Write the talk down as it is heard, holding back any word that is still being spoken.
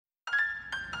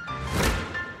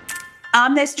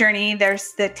On this journey,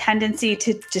 there's the tendency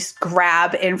to just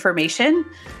grab information,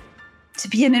 to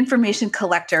be an information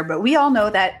collector. But we all know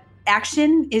that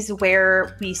action is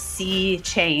where we see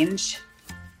change.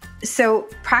 So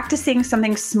practicing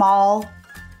something small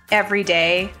every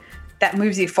day that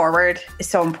moves you forward is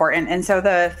so important. And so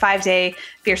the 5-day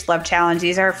Fierce Love Challenge,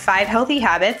 these are 5 healthy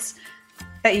habits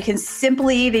that you can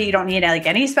that you don't need like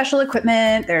any special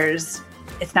equipment.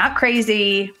 It's not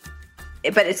crazy,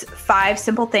 but it's 5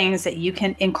 simple things that you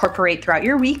can incorporate throughout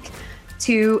your week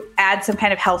to add some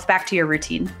kind of health back to your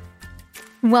routine.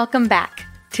 Welcome back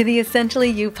to the Essentially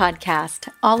You podcast,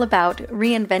 all about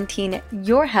reinventing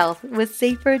your health with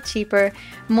safer, cheaper,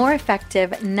 more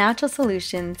effective natural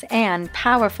solutions and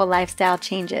powerful lifestyle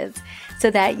changes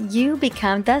so that you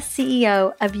become the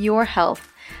CEO of your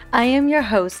health. I am your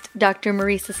host, Dr.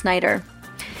 Marisa Snyder.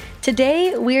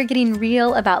 Today, we are getting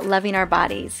real about loving our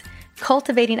bodies,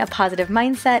 cultivating a positive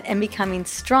mindset, and becoming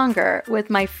stronger with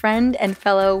my friend and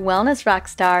fellow wellness rock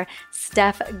star,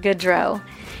 Steph Gaudreau.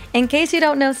 In case you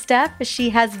don't know Steph, she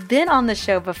has been on the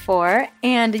show before,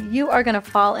 and you are going to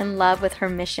fall in love with her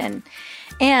mission.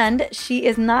 And she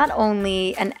is not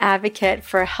only an advocate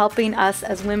for helping us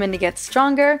as women to get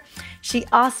stronger, she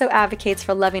also advocates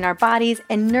for loving our bodies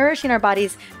and nourishing our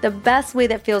bodies the best way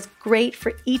that feels great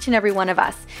for each and every one of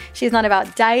us. She's not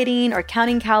about dieting or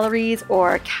counting calories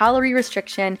or calorie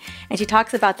restriction, and she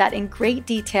talks about that in great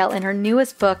detail in her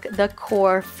newest book, The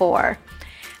Core 4.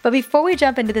 But before we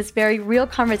jump into this very real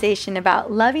conversation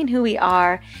about loving who we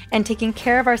are and taking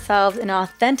care of ourselves in an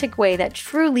authentic way that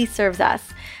truly serves us,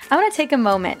 I want to take a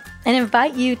moment and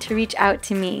invite you to reach out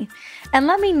to me and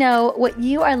let me know what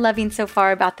you are loving so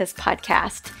far about this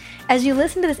podcast. As you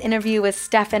listen to this interview with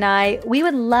Steph and I, we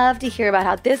would love to hear about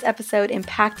how this episode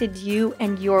impacted you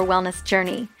and your wellness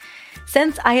journey.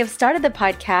 Since I have started the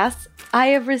podcast, I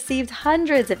have received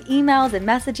hundreds of emails and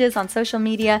messages on social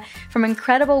media from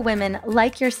incredible women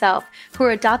like yourself who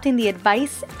are adopting the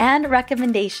advice and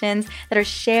recommendations that are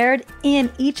shared in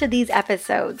each of these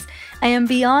episodes. I am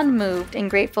beyond moved and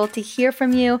grateful to hear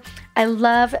from you. I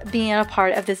love being a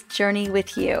part of this journey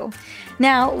with you.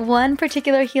 Now, one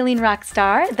particular healing rock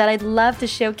star that I'd love to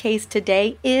showcase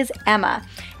today is Emma,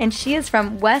 and she is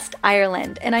from West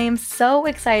Ireland, and I am so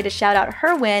excited to shout out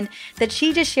her win that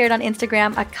she just shared on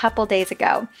Instagram a couple days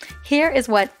ago. Here is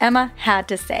what Emma had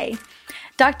to say.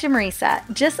 Dr. Marisa,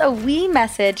 just a wee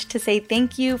message to say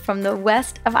thank you from the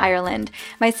west of Ireland.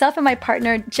 Myself and my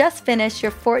partner just finished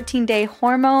your 14-day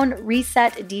hormone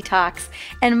reset detox.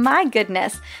 And my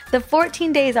goodness, the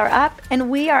 14 days are up and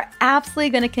we are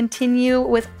absolutely going to continue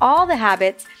with all the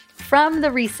habits from the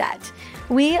reset.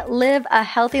 We live a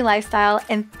healthy lifestyle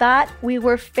and thought we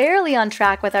were fairly on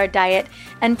track with our diet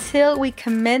until we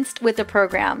commenced with the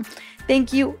program.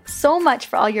 Thank you so much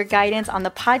for all your guidance on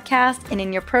the podcast and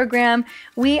in your program.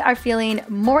 We are feeling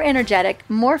more energetic,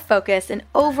 more focused, and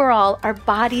overall, our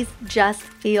bodies just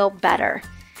feel better.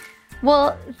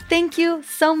 Well, thank you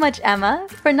so much, Emma,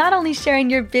 for not only sharing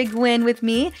your big win with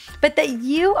me, but that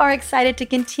you are excited to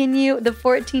continue the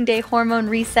 14-day hormone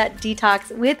reset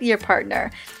detox with your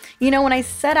partner. You know, when I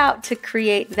set out to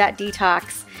create that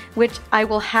detox, which I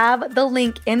will have the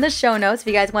link in the show notes if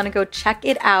you guys want to go check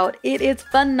it out. It is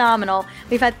phenomenal.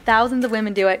 We've had thousands of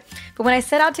women do it. But when I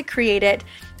set out to create it,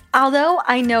 although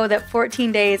I know that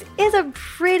 14 days is a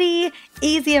pretty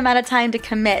easy amount of time to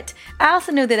commit, I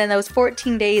also knew that in those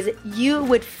 14 days, you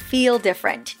would feel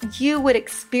different. You would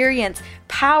experience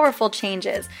powerful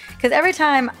changes. Because every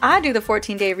time I do the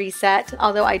 14-day reset,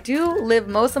 although I do live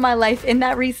most of my life in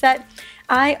that reset,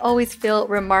 I always feel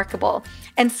remarkable.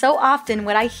 And so often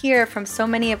what I hear from so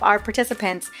many of our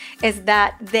participants is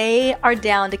that they are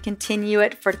down to continue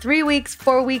it for 3 weeks,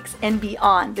 4 weeks, and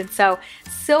beyond. And so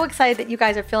excited that you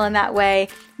guys are feeling that way.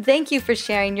 Thank you for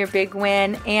sharing your big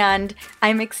win. And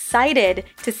I'm excited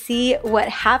to see what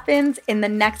happens in the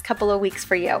next couple of weeks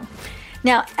for you.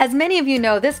 Now, as many of you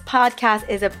know, this podcast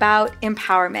is about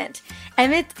empowerment.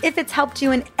 And if it's helped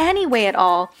you in any way at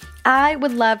all, I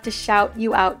would love to shout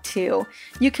you out too.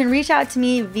 You can reach out to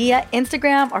me via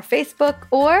Instagram or Facebook,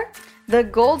 or the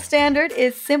gold standard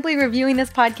is simply reviewing this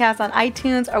podcast on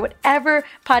iTunes or whatever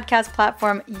podcast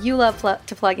platform you love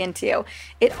to plug into.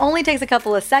 It only takes a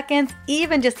couple of seconds,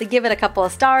 even just to give it a couple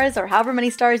of stars or however many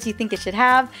stars you think it should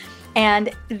have.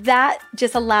 And that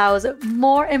just allows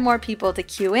more and more people to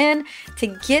queue in, to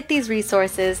get these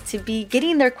resources, to be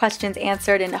getting their questions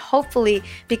answered, and hopefully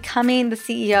becoming the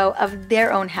CEO of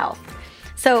their own health.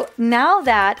 So now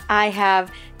that I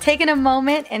have taken a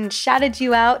moment and shouted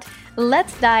you out,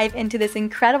 let's dive into this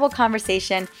incredible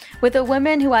conversation with a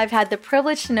woman who I've had the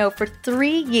privilege to know for 3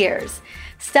 years.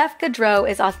 Steph Gaudreau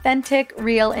is authentic,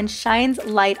 real, and shines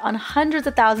light on hundreds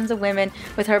of thousands of women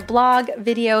with her blog,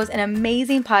 videos, and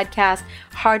amazing podcast,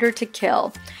 Harder to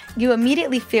Kill. You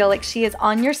immediately feel like she is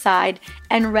on your side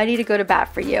and ready to go to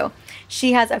bat for you.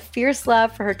 She has a fierce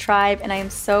love for her tribe, and I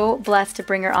am so blessed to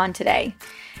bring her on today.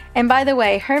 And by the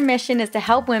way, her mission is to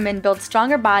help women build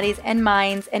stronger bodies and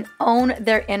minds and own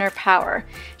their inner power.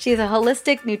 She is a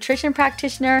holistic nutrition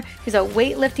practitioner. She's a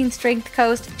weightlifting strength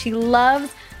coach. She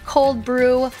loves cold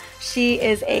brew. She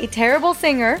is a terrible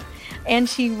singer, and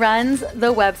she runs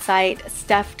the website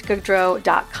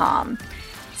stephgaudreau.com.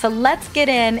 So let's get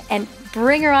in and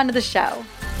bring her onto the show.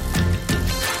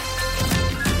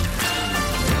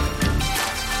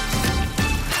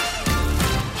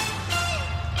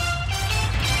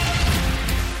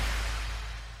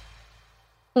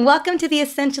 Welcome to the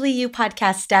Essentially You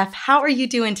podcast, Steph. How are you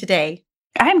doing today?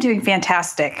 I'm doing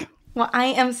fantastic. Well, I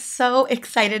am so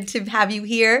excited to have you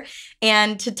here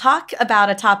and to talk about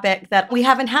a topic that we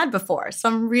haven't had before. So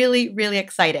I'm really, really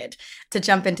excited to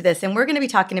jump into this. And we're going to be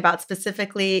talking about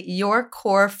specifically your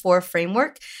Core 4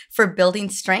 framework for building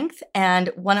strength. And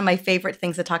one of my favorite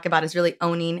things to talk about is really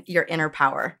owning your inner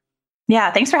power.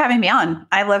 Yeah, thanks for having me on.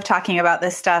 I love talking about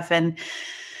this stuff and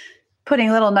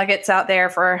putting little nuggets out there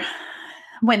for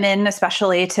women,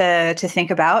 especially to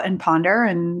think about and ponder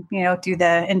and, do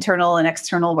the internal and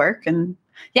external work. And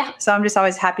yeah, so I'm just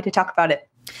always happy to talk about it.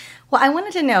 Well, I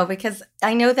wanted to know, because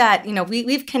I know that,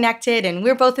 we've connected and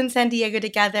we're both in San Diego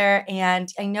together.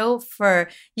 And I know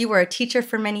you were a teacher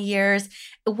for many years.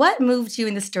 What moved you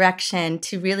in this direction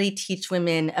to really teach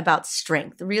women about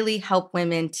strength, really help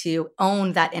women to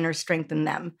own that inner strength in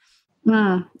them?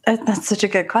 That's such a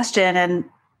good question. And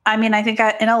I think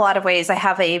in a lot of ways, I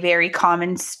have a very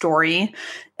common story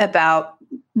about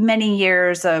many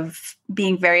years of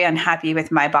being very unhappy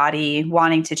with my body,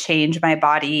 wanting to change my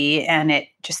body, and it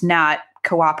just not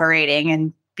cooperating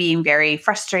and being very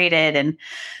frustrated and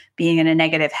being in a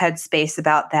negative headspace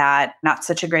about that. Not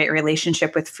such a great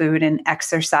relationship with food and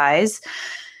exercise.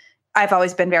 I've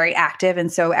always been very active.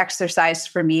 And so exercise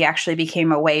for me actually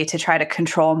became a way to try to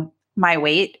control my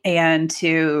weight and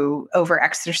to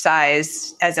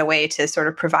over-exercise as a way to sort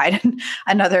of provide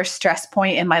another stress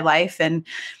point in my life. And,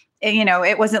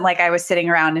 it wasn't like I was sitting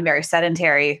around and very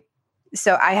sedentary.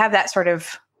 So I have that sort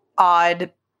of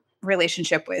odd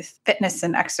relationship with fitness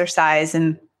and exercise,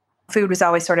 and food was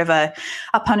always sort of a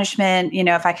punishment.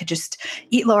 If I could just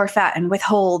eat lower fat and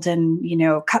withhold and,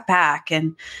 cut back,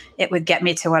 and it would get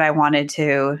me to what I wanted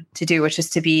to do, which is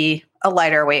to be a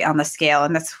lighter weight on the scale.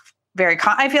 And that's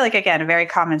I feel like, again, a very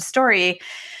common story.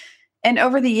 And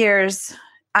over the years,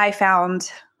 I found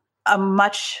a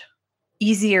much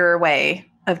easier way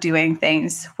of doing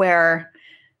things where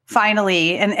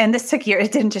finally, and this took years,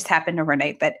 it didn't just happen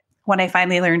overnight, but when I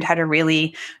finally learned how to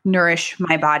really nourish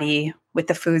my body with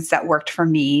the foods that worked for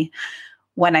me,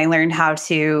 when I learned how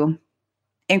to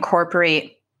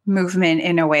incorporate movement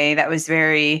in a way that was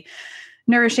very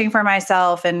nourishing for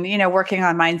myself and, working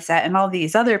on mindset and all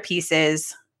these other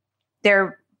pieces,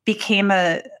 there became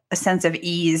a sense of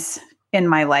ease in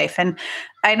my life. And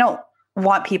I don't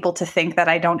want people to think that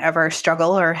I don't ever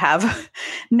struggle or have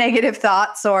negative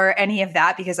thoughts or any of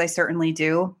that, because I certainly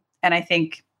do. And I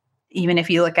think even if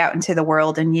you look out into the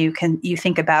world and you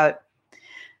think about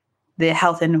the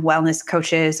health and wellness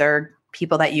coaches or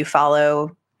people that you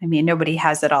follow, nobody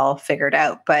has it all figured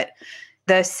out. But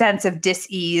the sense of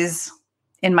dis-ease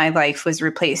in my life was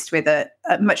replaced with a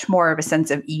much more of a sense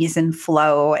of ease and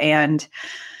flow. And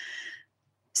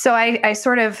so I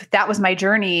sort of, that was my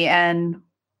journey. And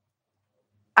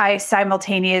I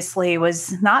simultaneously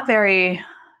was not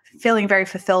feeling very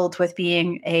fulfilled with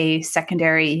being a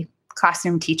secondary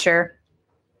classroom teacher.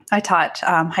 I taught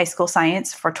high school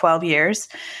science for 12 years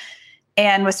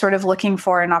and was sort of looking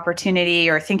for an opportunity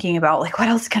or thinking about what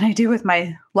else can I do with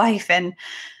my life? And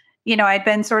I'd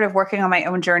been sort of working on my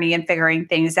own journey and figuring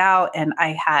things out. And I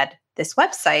had this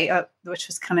website, which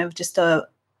was kind of just a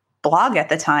blog at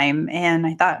the time. And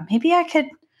I thought maybe I could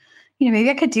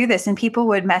do this. And people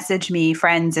would message me,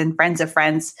 friends and friends of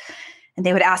friends, and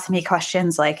they would ask me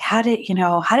questions like, how did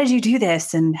you do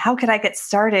this? And how could I get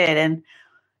started? And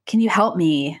can you help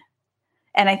me?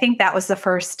 And I think that was the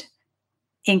first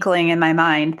inkling in my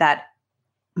mind that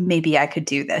maybe I could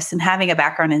do this. And having a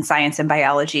background in science and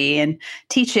biology and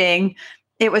teaching,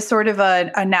 it was sort of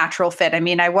a natural fit.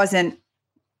 I wasn't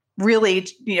really,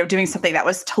 doing something that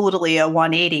was totally a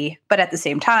 180, but at the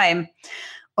same time,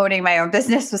 owning my own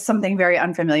business was something very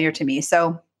unfamiliar to me.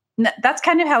 So that's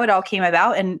kind of how it all came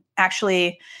about. And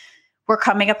actually, we're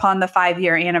coming upon the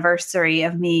 5-year anniversary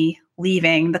of me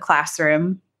leaving the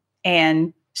classroom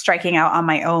and striking out on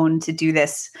my own to do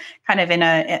this kind of in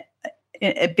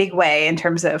a big way in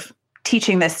terms of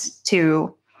teaching this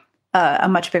to a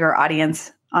much bigger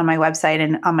audience on my website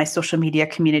and on my social media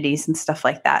communities and stuff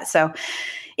like that. So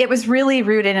it was really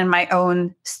rooted in my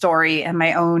own story and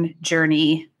my own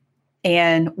journey,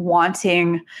 and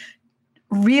wanting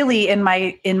really in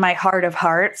my heart of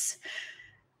hearts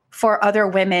for other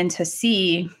women to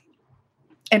see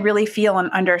and really feel and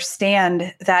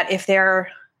understand that if they're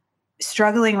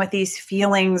struggling with these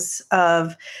feelings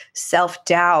of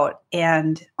self-doubt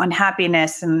and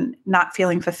unhappiness and not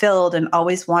feeling fulfilled and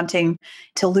always wanting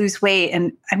to lose weight.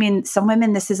 And I mean, some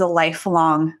women, this is a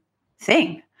lifelong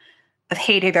thing of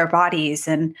hating their bodies.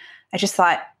 And I just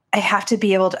thought, I have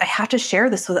to share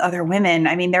this with other women.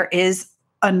 I mean, there is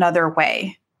another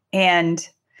way. And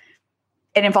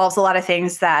it involves a lot of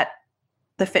things that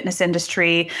the fitness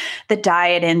industry, the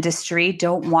diet industry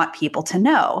don't want people to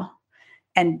know.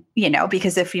 And,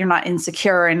 because if you're not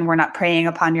insecure and we're not preying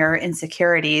upon your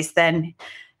insecurities, then,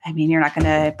 I mean, you're not going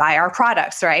to buy our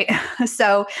products, right?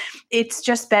 So it's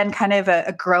just been kind of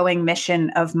a growing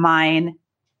mission of mine.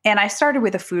 And I started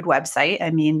with a food website. I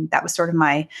mean, that was sort of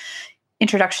my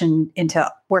introduction into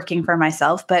working for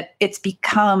myself, but it's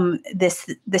become this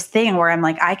thing where I'm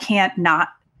like, I can't not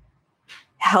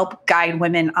help guide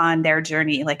women on their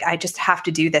journey. Like, I just have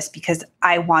to do this because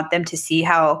I want them to see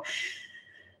how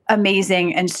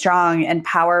amazing and strong and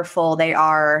powerful they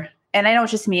are. And I don't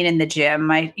just mean in the gym,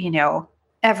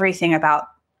 everything about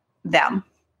them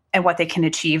and what they can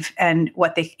achieve and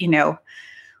what they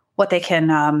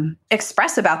can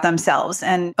express about themselves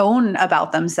and own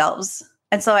about themselves.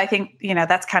 And so I think,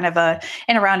 that's kind of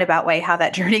in a roundabout way how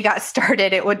that journey got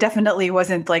started. It definitely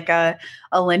wasn't like a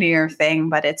linear thing,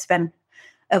 but it's been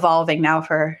evolving now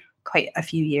for quite a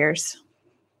few years.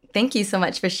 Thank you so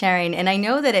much for sharing. And I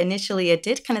know that initially it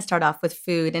did kind of start off with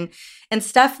food. And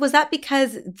Steph, was that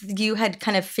because you had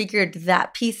kind of figured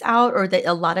that piece out, or that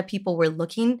a lot of people were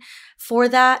looking for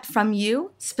that from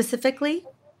you specifically?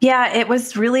 Yeah, it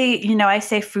was really, I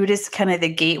say food is kind of the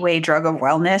gateway drug of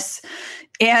wellness.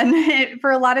 And for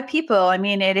a lot of people, I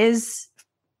mean,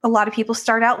 a lot of people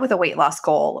start out with a weight loss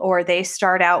goal, or they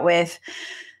start out with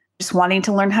just wanting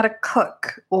to learn how to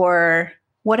cook, or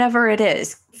whatever it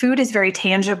is. Food is very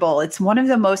tangible. It's one of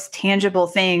the most tangible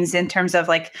things in terms of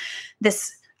like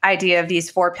this idea of these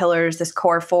 4 pillars, this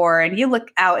core 4. And you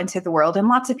look out into the world and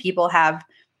lots of people have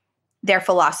their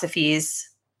philosophies,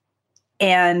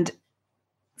 and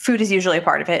food is usually a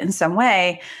part of it in some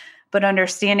way. But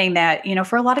understanding that,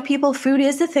 for a lot of people, food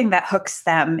is the thing that hooks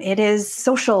them. It is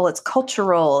social, it's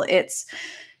cultural, it's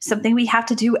something we have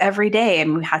to do every day,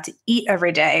 and we have to eat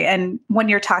every day. And when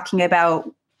you're talking about,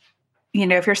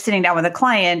 if you're sitting down with a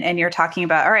client and you're talking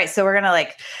about, all right, so we're going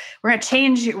to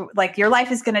change, like your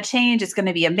life is going to change. It's going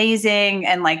to be amazing.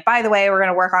 And like, by the way, we're going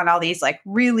to work on all these like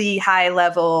really high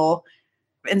level,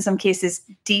 in some cases,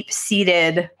 deep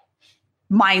seated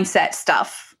mindset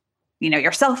stuff,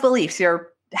 your self-beliefs,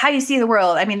 how you see the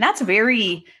world. I mean, that's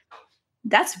very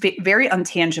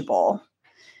untangible.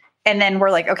 And then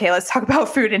we're like, okay, let's talk about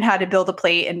food and how to build a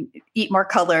plate and eat more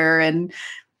color. And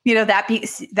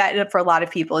that for a lot of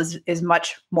people is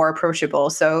much more approachable.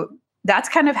 So that's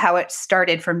kind of how it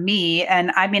started for me.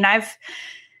 And I mean,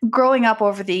 growing up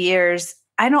over the years,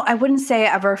 I wouldn't say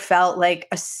I ever felt like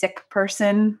a sick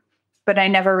person, but I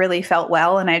never really felt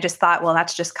well. And I just thought, well,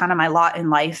 that's just kind of my lot in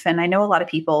life. And I know a lot of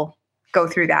people go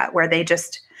through that, where they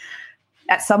just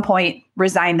at some point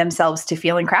resign themselves to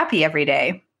feeling crappy every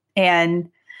day. And,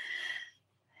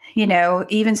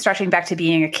 even stretching back to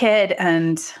being a kid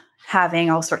and having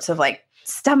all sorts of like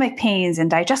stomach pains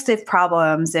and digestive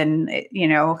problems and,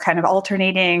 kind of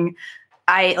alternating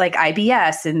like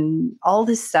IBS and all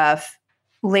this stuff.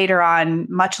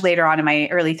 Much later on in my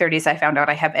early 30s, I found out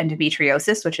I have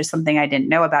endometriosis, which is something I didn't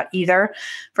know about either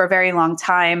for a very long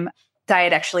time.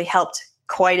 Diet actually helped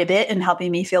quite a bit in helping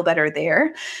me feel better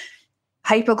there.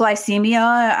 Hypoglycemia.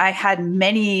 I had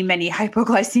many, many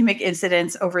hypoglycemic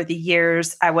incidents over the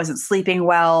years. I wasn't sleeping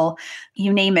well,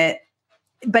 you name it.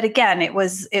 But again, it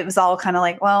was all kind of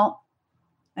like, well,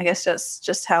 I guess that's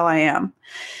just how I am.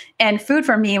 And food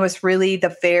for me was really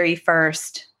the very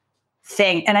first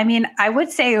thing. And I mean, I would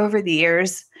say over the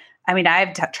years,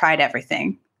 I've tried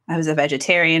everything. I was a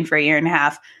vegetarian for a year and a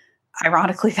half.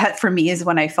 Ironically, that for me is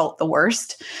when I felt the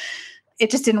worst. It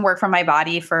just didn't work for my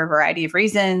body for a variety of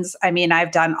reasons. I mean,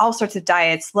 I've done all sorts of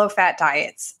diets, low-fat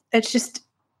diets. It's just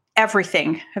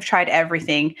everything. I've tried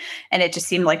everything. And it just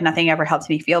seemed like nothing ever helped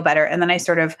me feel better. And then I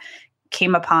sort of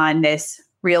came upon this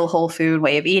real whole food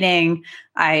way of eating.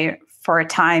 I, for a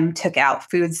time, took out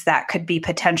foods that could be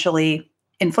potentially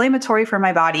inflammatory for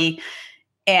my body.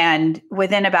 And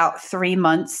within about 3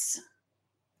 months,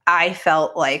 I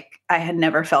felt like I had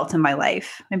never felt in my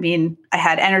life. I mean, I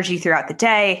had energy throughout the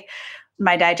day.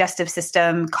 My digestive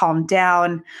system calmed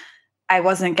down. I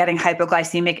wasn't getting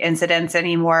hypoglycemic incidents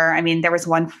anymore. I mean, there was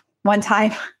one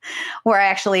time where I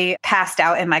actually passed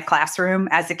out in my classroom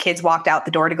as the kids walked out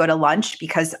the door to go to lunch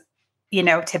because,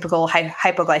 typical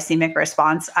hypoglycemic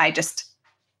response. I just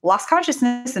lost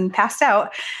consciousness and passed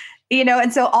out,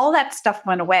 and so all that stuff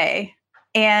went away.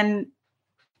 And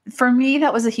for me,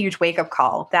 that was a huge wake-up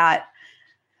call that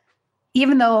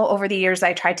even though over the years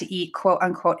I tried to eat quote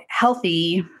unquote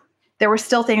healthy, there were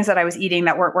still things that I was eating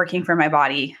that weren't working for my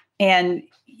body. And,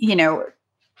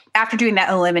 after doing that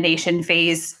elimination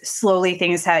phase, slowly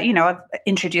things have, I've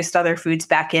introduced other foods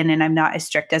back in and I'm not as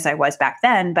strict as I was back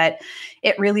then, but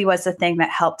it really was the thing that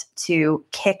helped to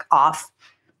kick off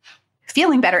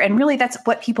feeling better. And really that's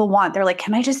what people want. They're like,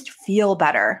 can I just feel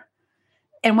better?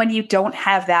 And when you don't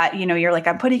have that, you're like,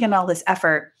 I'm putting in all this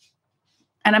effort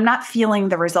and I'm not feeling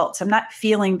the results. I'm not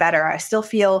feeling better. I still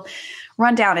feel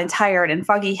run down and tired and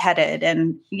foggy headed.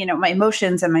 And, my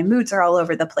emotions and my moods are all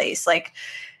over the place. Like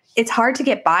it's hard to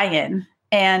get buy-in.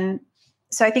 And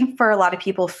so I think for a lot of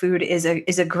people, food is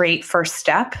a great first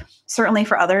step. Certainly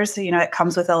for others, it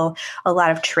comes with a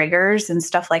lot of triggers and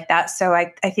stuff like that. So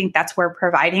I think that's where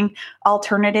providing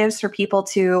alternatives for people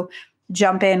to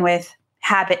jump in with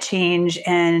habit change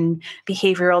and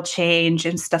behavioral change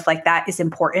and stuff like that is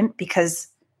important, because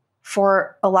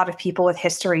for a lot of people with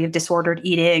history of disordered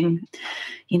eating,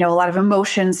 a lot of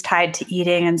emotions tied to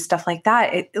eating and stuff like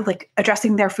that, like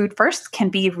addressing their food first can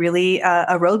be really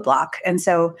a roadblock. And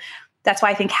so that's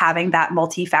why I think having that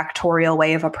multifactorial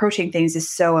way of approaching things is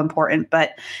so important.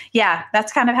 But yeah,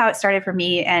 that's kind of how it started for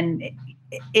me. And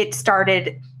it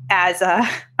started as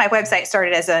my website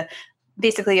started as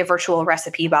basically a virtual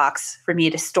recipe box for me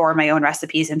to store my own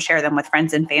recipes and share them with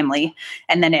friends and family.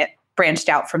 And then it branched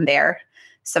out from there.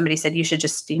 Somebody said, you should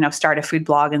just, start a food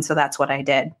blog. And so that's what I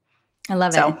did. I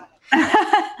love it.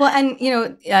 Well, and,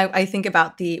 I think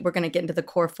about we're going to get into the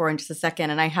core 4 in just a second,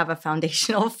 and I have a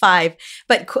foundational 5,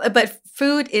 but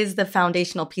food is the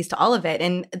foundational piece to all of it.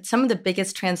 And some of the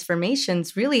biggest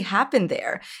transformations really happened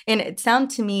there. And it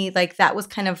sounded to me like that was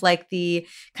kind of like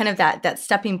that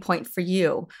stepping point for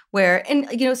you where, and,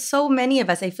 so many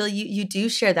of us, I feel you do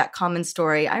share that common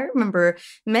story. I remember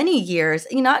many years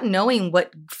not knowing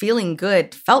what feeling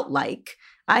good felt like.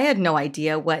 I had no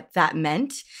idea what that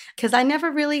meant because I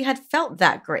never really had felt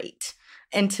that great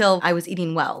until I was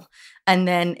eating well. And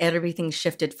then everything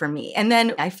shifted for me. And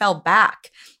then I fell back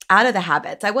out of the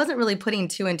habits. I wasn't really putting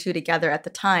 2 and 2 together at the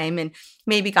time and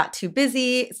maybe got too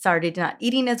busy, started not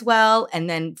eating as well, and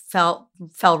then fell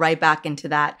right back into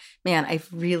that. Man, I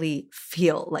really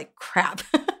feel like crap.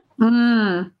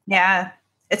 Yeah.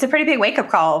 It's a pretty big wake-up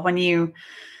call when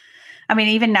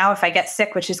even now if I get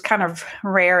sick, which is kind of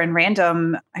rare and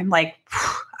random, I'm like,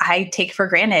 I take for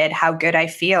granted how good I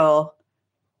feel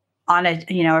on a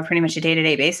pretty much a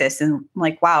day-to-day basis. And I'm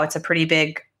like, wow, it's a pretty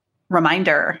big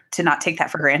reminder to not take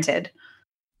that for granted.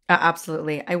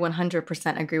 Absolutely. I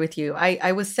 100% agree with you.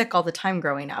 I was sick all the time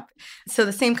growing up. So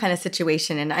the same kind of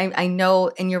situation. And I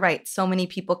know, and you're right, so many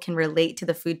people can relate to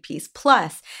the food piece.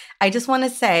 Plus, I just want to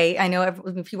say, I know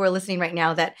people are listening right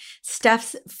now, that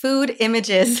Steph's food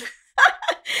images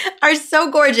are so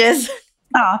gorgeous.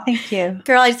 Oh, thank you.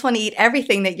 Girl, I just want to eat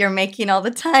everything that you're making all the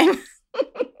time.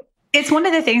 It's one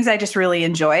of the things I just really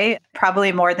enjoy,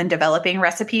 probably more than developing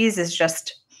recipes, is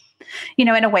just, in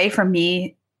a way for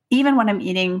me, even when I'm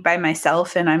eating by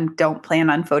myself and I don't plan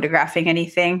on photographing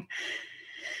anything,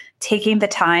 taking the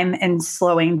time and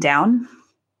slowing down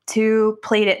to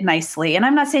plate it nicely. And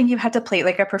I'm not saying you have to plate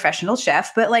like a professional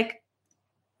chef, but like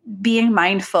being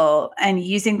mindful and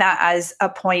using that as a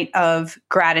point of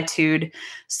gratitude,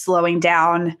 slowing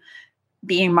down,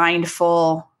 being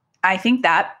mindful. I think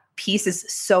that piece is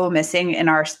so missing in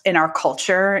our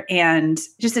culture, and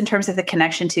just in terms of the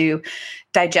connection to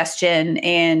digestion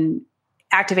and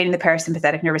activating the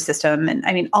parasympathetic nervous system.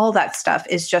 And all that stuff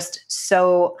is just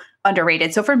so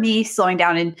underrated. So for me, slowing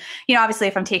down and, obviously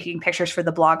if I'm taking pictures for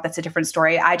the blog, that's a different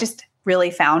story. I just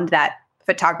really found that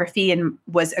photography and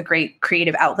was a great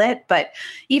creative outlet. But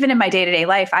even in my day-to-day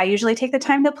life, I usually take the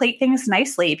time to plate things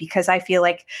nicely because I feel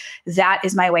like that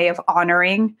is my way of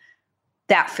honoring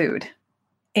that food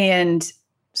and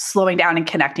slowing down and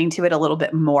connecting to it a little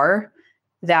bit more.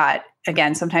 That,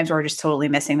 again, sometimes we're just totally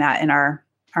missing that in our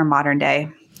modern day.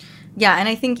 Yeah. And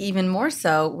I think even more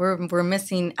so, we're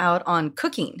missing out on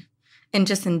cooking and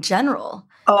just in general.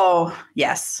 Oh,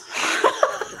 yes.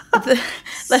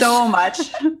 So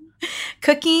much.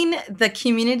 Cooking, the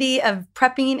community of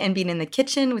prepping and being in the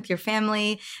kitchen with your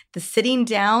family, the sitting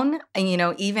down, and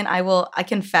even I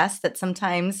confess that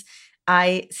sometimes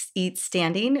I eat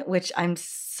standing, which I'm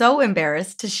so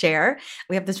embarrassed to share.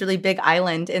 We have this really big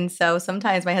island. And so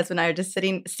sometimes my husband and I are just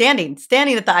standing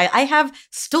at the island. I have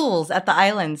stools at the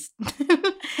islands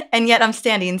and yet I'm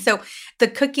standing. So the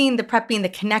cooking, the prepping, the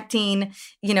connecting,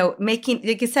 making,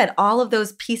 like you said, all of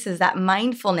those pieces, that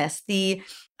mindfulness, I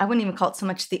wouldn't even call it so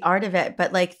much the art of it,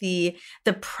 but like the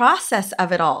process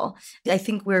of it all. I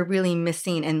think we're really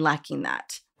missing and lacking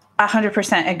that.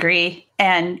 100% agree.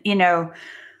 And,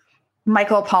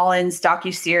 Michael Pollan's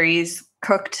docuseries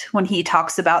Cooked, when he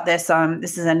talks about this,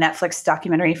 this is a Netflix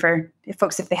documentary for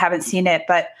folks if they haven't seen it,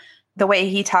 but the way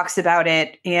he talks about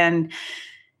it, and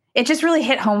it just really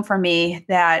hit home for me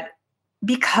that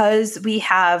because we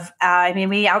have,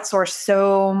 we outsource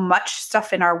so much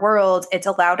stuff in our world, it's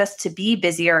allowed us to be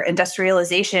busier.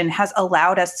 Industrialization has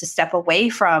allowed us to step away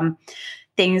from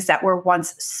things that were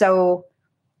once so,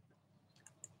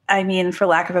 for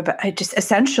lack of just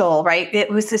essential, right? It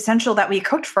was essential that we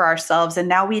cooked for ourselves. And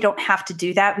now we don't have to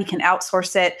do that. We can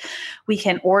outsource it. We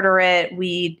can order it.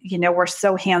 We're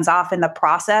so hands off in the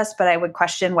process, but I would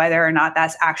question whether or not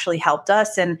that's actually helped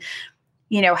us. And,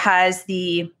 has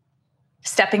the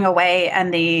stepping away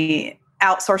and the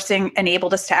outsourcing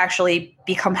enabled us to actually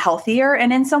become healthier?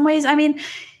 And in some ways,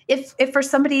 if for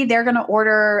somebody, they're going to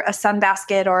order a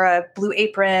Sunbasket or a Blue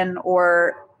Apron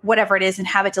or whatever it is and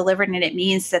have it delivered, and it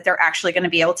means that they're actually going to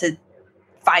be able to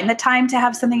find the time to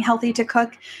have something healthy to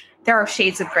cook, there are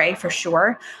shades of gray for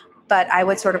sure. But I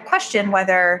would sort of question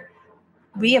whether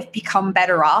we have become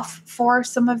better off for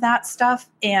some of that stuff,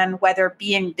 and whether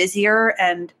being busier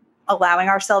and allowing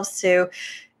ourselves to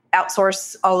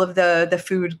outsource all of the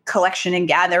food collection and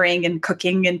gathering and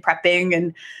cooking and prepping,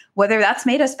 and whether that's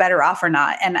made us better off or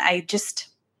not. And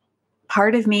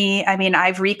part of me,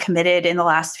 I've recommitted in the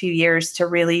last few years to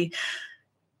really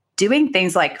doing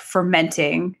things like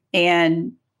fermenting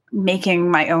and making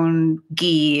my own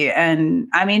ghee. And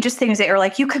just things that are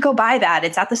like, you could go buy that.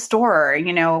 It's at the store,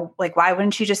 like, why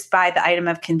wouldn't you just buy the item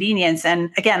of convenience? And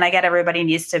again, I get we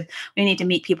need to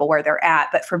meet people where they're at.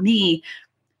 But for me,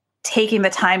 taking the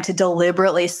time to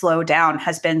deliberately slow down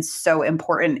has been so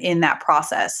important in that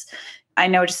process. I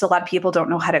know just a lot of people don't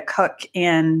know how to cook,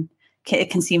 and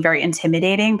it can seem very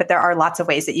intimidating, but there are lots of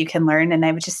ways that you can learn. And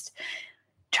I would just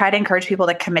try to encourage people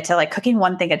to commit to like cooking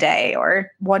one thing a day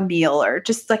or one meal, or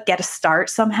just like get a start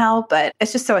somehow. But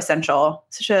it's just so essential,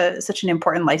 such an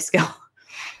important life skill.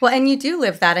 Well, and you do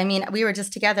live that. We were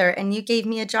just together and you gave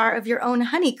me a jar of your own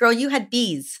honey. Girl, you had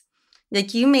bees.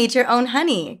 Like, you made your own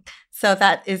honey. So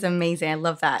that is amazing. I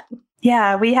love that.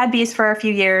 Yeah, we had bees for a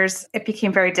few years. It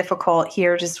became very difficult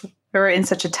here. We're in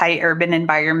such a tight urban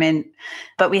environment,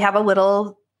 but we have a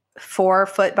little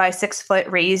 4-foot by 6-foot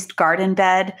raised garden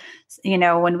bed.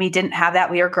 When we didn't have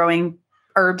that, we were growing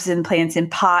herbs and plants in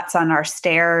pots on our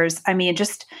stairs.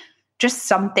 Just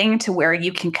something to where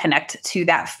you can connect to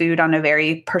that food on a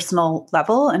very personal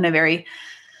level and a very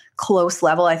close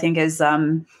level, I think is,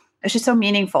 it's just so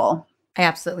meaningful. I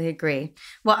absolutely agree.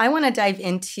 Well, I want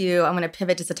to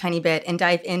pivot just a tiny bit and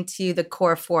dive into the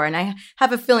core 4. And I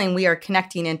have a feeling we are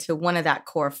connecting into one of that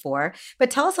core 4.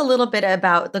 But tell us a little bit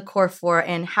about the core 4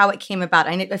 and how it came about.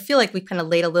 I feel like we kind of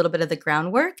laid a little bit of the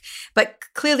groundwork, but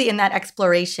clearly in that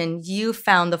exploration, you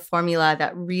found the formula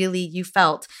that really you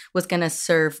felt was going to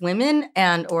serve women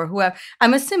or whoever.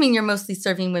 I'm assuming you're mostly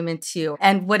serving women too.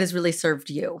 And what has really served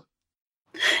you?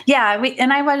 Yeah.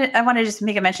 I want to just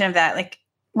make a mention of that. Like,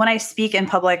 when I speak in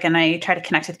public and I try to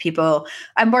connect with people,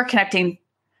 I'm more connecting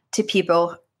to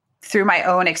people through my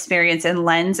own experience and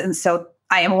lens. And so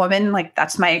I am a woman, like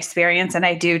that's my experience. And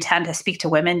I do tend to speak to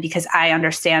women because I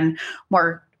understand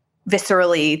more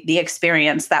viscerally the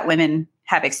experience that women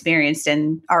have experienced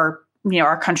in our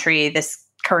country, this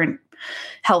current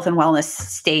health and wellness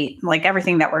state, like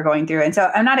everything that we're going through. And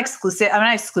so I'm not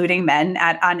excluding men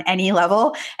on any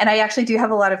level. And I actually do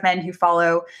have a lot of men who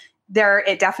follow. They're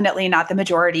definitely not the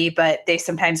majority, but they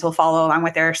sometimes will follow along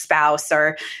with their spouse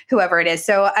or whoever it is.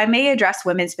 So I may address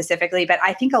women specifically, but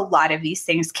I think a lot of these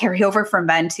things carry over from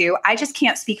men too. I just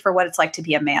can't speak for what it's like to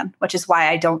be a man, which is why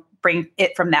I don't bring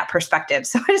it from that perspective.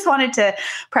 So I just wanted to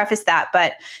preface that.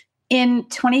 But in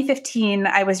 2015,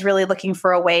 I was really looking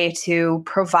for a way to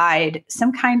provide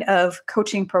some kind of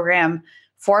coaching program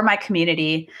for my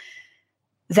community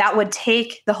that would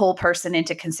take the whole person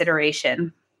into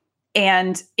consideration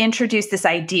and introduce this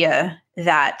idea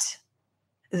that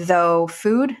though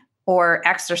food or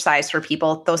exercise for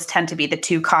people, those tend to be the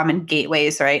two common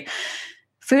gateways, right?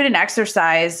 Food and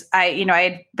exercise, I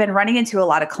had been running into a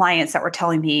lot of clients that were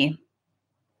telling me,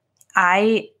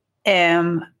 I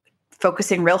am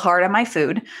focusing real hard on my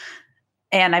food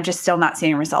and I'm just still not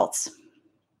seeing results.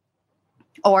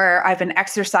 Or I've been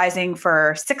exercising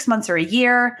for 6 months or a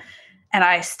year and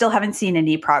I still haven't seen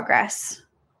any progress.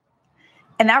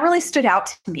 And that really stood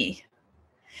out to me,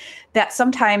 that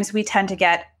sometimes we tend to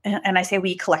get, and I say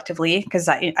we collectively, because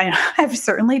I've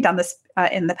certainly done this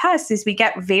in the past, is we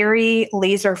get very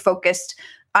laser focused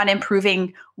on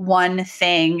improving one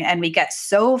thing. And we get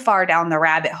so far down the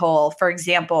rabbit hole. For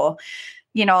example,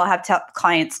 I'll have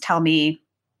clients tell me,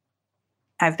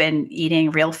 I've been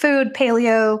eating real food,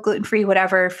 paleo, gluten-free,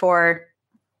 whatever, for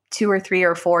 2 or 3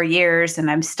 or 4 years.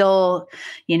 And I'm still,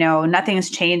 nothing's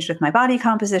changed with my body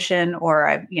composition, or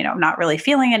I'm, not really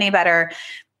feeling any better.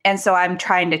 And so I'm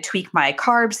trying to tweak my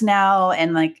carbs now.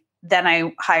 And then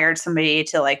I hired somebody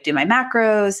to do my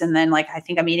macros. And then I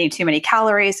think I'm eating too many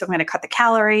calories, so I'm going to cut the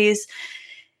calories.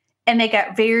 And they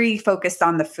get very focused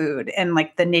on the food and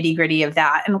the nitty gritty of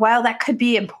that. And while that could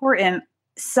be important,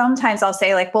 sometimes I'll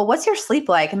say well, what's your sleep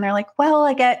like? And they're like, well,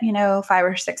 I get, 5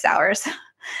 or 6 hours.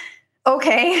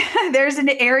 Okay. There's an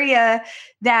area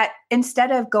that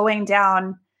instead of going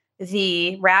down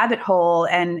the rabbit hole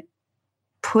and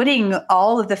putting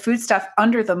all of the food stuff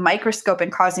under the microscope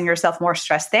and causing yourself more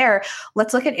stress there,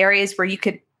 let's look at areas where you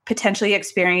could potentially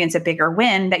experience a bigger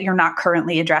win that you're not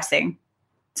currently addressing.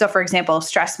 So for example,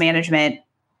 stress management,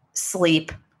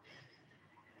 sleep,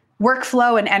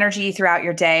 workflow and energy throughout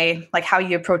your day, like how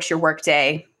you approach your work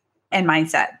day, and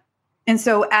mindset. And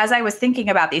so as I was thinking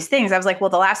about these things, I was like,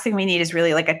 well, the last thing we need is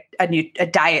really a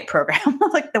diet program.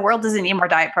 The world doesn't need more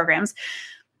diet programs.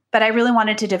 But I really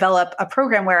wanted to develop a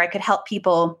program where I could help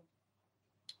people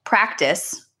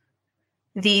practice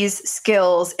these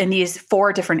skills in these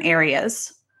 4 different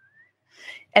areas,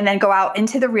 and then go out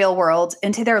into the real world,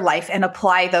 into their life, and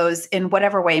apply those in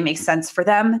whatever way makes sense for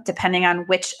them, depending on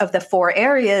which of the 4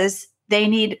 areas they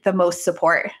need the most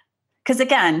support. Because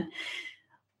again,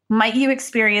 might you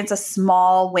experience a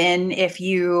small win if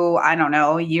you're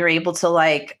able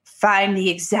to find the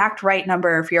exact right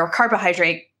number for your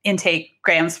carbohydrate intake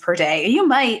grams per day. You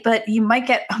might, but you might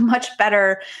get a much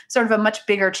better, sort of a much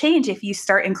bigger change if you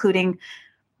start including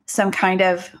some kind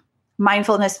of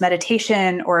mindfulness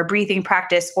meditation or a breathing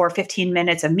practice or 15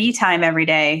 minutes of me time every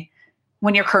day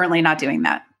when you're currently not doing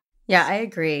that. Yeah, I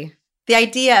agree. The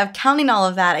idea of counting all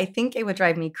of that, I think it would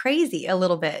drive me crazy a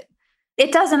little bit.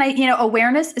 It does. And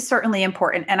awareness is certainly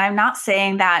important. And I'm not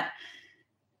saying that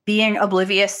being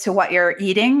oblivious to what you're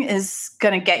eating is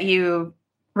going to get you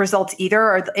results either,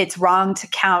 or it's wrong to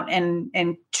count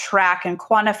and track and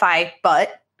quantify.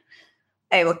 But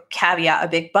I will caveat a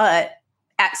big but.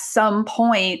 At some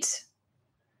point,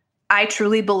 I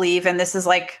truly believe, and this is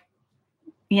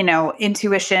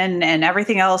intuition and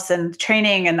everything else and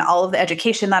training and all of the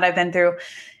education that I've been through,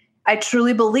 I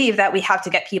truly believe that we have to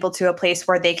get people to a place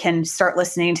where they can start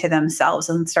listening to themselves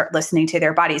and start listening to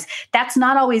their bodies. That's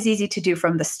not always easy to do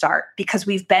from the start because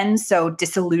we've been so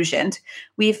disillusioned.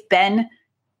 We've been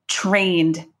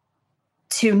trained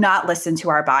to not listen to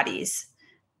our bodies,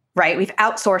 right? We've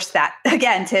outsourced that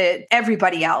again to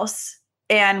everybody else.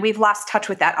 And we've lost touch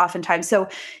with that oftentimes. So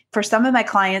for some of my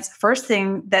clients, first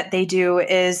thing that they do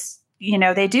is,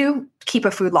 they do keep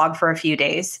a food log for a few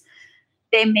days.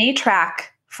 They may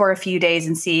track for a few days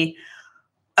and see,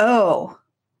 oh,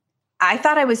 I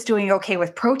thought I was doing okay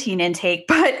with protein intake,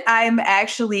 but I'm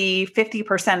actually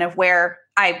 50% of where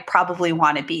I probably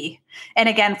want to be. And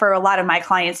again, for a lot of my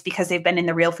clients, because they've been in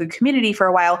the real food community for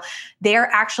a while, they're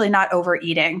actually not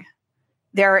overeating.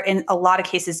 They're in a lot of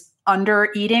cases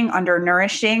under-eating,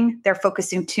 under-nourishing. They're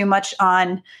focusing too much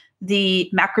on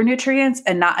the macronutrients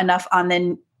and not enough on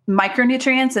the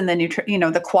micronutrients and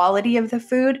the quality of the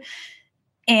food.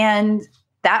 And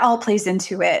that all plays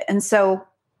into it. And so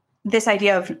this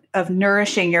idea of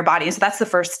nourishing your body, so that's the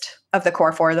first of the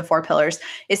core 4, the 4 pillars,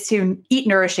 is to eat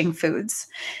nourishing foods.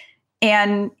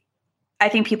 And I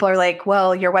think people are like,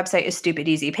 well, your website is Stupid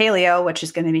Easy Paleo, which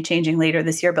is going to be changing later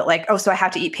this year. But so I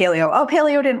have to eat paleo. Oh,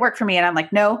 paleo didn't work for me. And I'm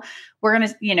like, no, we're going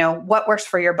to, what works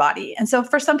for your body. And so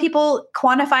for some people,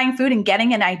 quantifying food and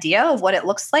getting an idea of what it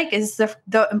looks like is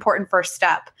the important first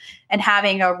step. And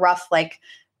having a rough,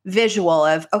 visual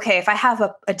of, okay, if I have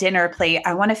a dinner plate,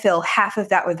 I want to fill half of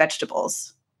that with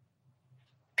vegetables,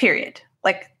 period.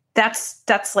 That's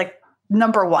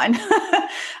number 1.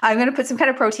 I'm going to put some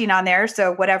kind of protein on there.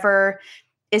 So whatever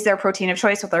is their protein of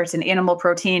choice, whether it's an animal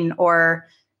protein or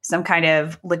some kind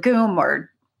of legume or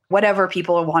whatever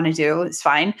people want to do is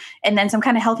fine. And then some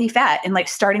kind of healthy fat, and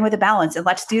starting with a balance, and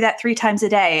let's do that 3 times a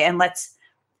day. And let's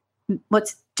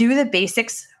do the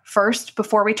basics first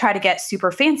before we try to get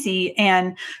super fancy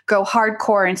and go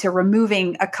hardcore into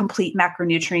removing a complete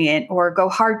macronutrient or go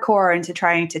hardcore into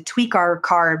trying to tweak our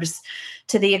carbs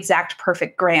to the exact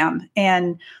perfect gram.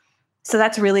 And so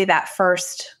that's really that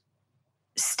first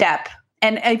step.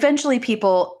 And eventually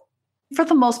people, for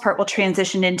the most part, will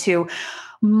transition into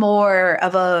more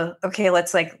of a, okay,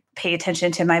 let's like pay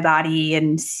attention to my body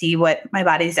and see what my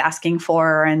body's asking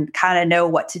for and kind of know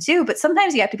what to do. But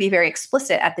sometimes you have to be very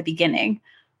explicit at the beginning,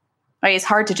 right? It's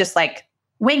hard to just like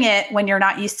wing it when you're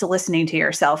not used to listening to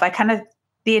yourself.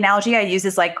 The analogy I use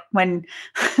is like when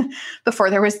before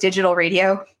there was digital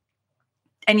radio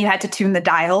and you had to tune the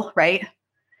dial, right?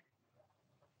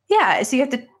 Yeah. So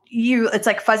it's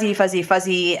like fuzzy, fuzzy,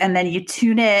 fuzzy. And then you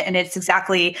tune it and it's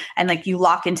exactly, and like you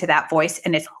lock into that voice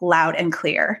and it's loud and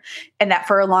clear. And that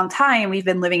for a long time, we've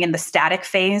been living in the static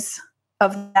phase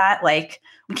of that. Like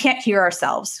we can't hear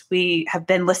ourselves. We have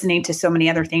been listening to so many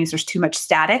other things. There's too much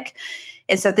static.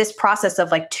 And so this process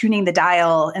of like tuning the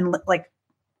dial and like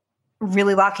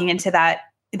really locking into that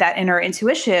inner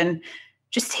intuition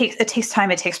takes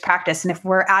time. It takes practice. And if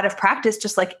we're out of practice,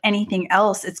 just like anything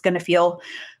else, it's going to feel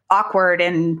awkward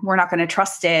and we're not going to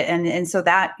trust it. And so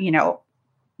that,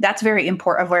 that's very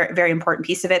important, a very important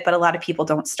piece of it. But a lot of people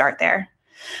don't start there.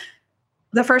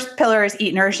 The first pillar is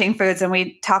eat nourishing foods. And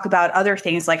we talk about other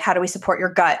things like how do we support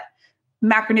your gut?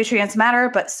 Macronutrients matter,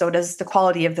 but so does the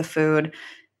quality of the food.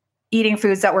 Eating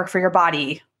foods that work for your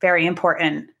body, very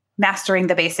important. Mastering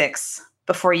the basics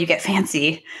before you get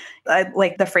fancy. I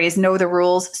like the phrase, know the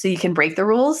rules so you can break the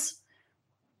rules.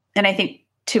 And I think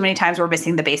too many times we're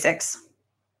missing the basics.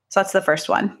 So that's the first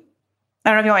one. I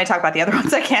don't know if you want me to talk about the other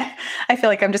ones. I can't. I feel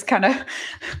like I'm just kind of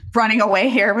running away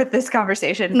here with this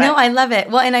conversation. No, I love it.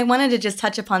 Well, and I wanted to just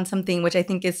touch upon something which I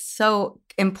think is so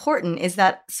important is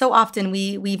that so often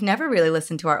we've never really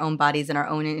listened to our own bodies and our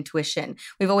own intuition.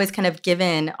 We've always kind of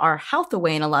given our health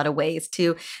away in a lot of ways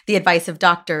to the advice of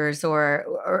doctors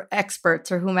or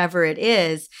experts or whomever it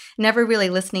is, never really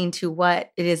listening to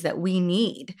what it is that we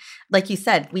need. Like you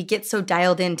said, we get so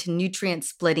dialed into nutrient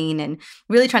splitting and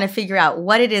really trying to figure out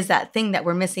what it is, that thing that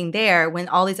we're missing there, when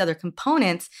all these other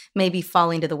components may be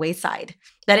falling to the wayside.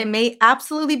 That it may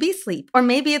absolutely be sleep, or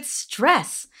maybe it's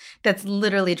stress that's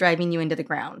literally driving you into the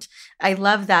ground. I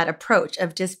love that approach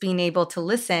of just being able to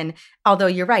listen, although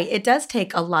you're right, it does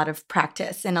take a lot of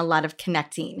practice and a lot of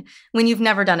connecting when you've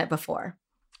never done it before.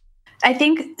 I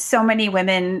think so many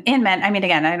women and men, I mean,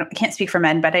 again, I can't speak for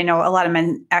men, but I know a lot of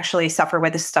men actually suffer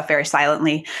with this stuff very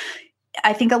silently.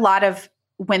 I think a lot of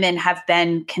women have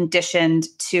been conditioned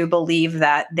to believe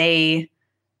that they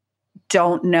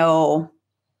don't know,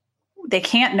 they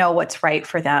can't know what's right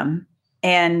for them.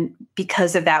 And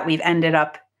because of that, we've ended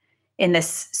up in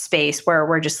this space where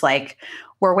we're just like,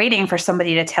 we're waiting for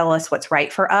somebody to tell us what's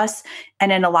right for us.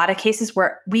 And in a lot of cases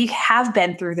where we have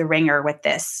been through the ringer with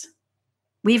this,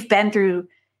 we've been through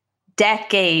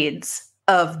decades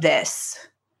of this,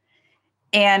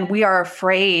 and we are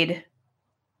afraid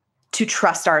to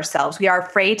trust ourselves. We are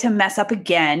afraid to mess up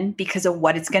again because of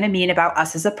what it's going to mean about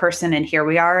us as a person. And here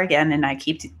we are again, and I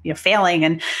keep failing.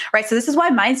 And right. So this is why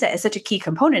mindset is such a key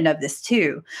component of this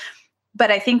too. But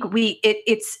I think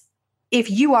it's if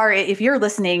you're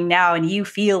listening now and you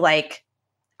feel like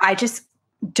I just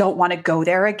don't want to go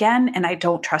there again, and I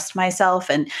don't trust myself,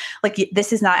 and like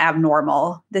this is not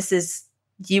abnormal. This is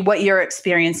what you're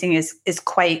experiencing is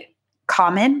quite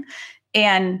common.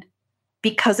 And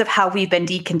because of how we've been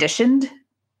deconditioned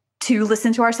to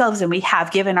listen to ourselves and we have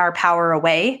given our power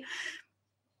away,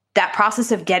 that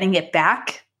process of getting it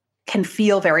back can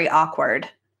feel very awkward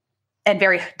and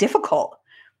very difficult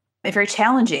and very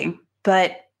challenging.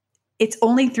 But it's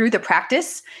only through the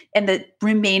practice and the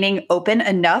remaining open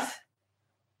enough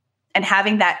and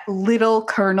having that little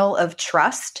kernel of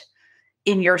trust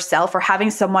in yourself, or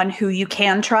having someone who you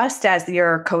can trust as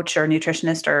your coach or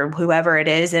nutritionist or whoever it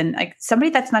is. And like somebody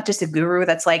that's not just a guru,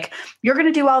 that's like, you're going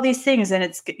to do all these things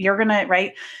and you're going to,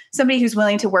 right? Somebody who's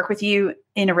willing to work with you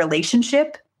in a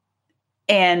relationship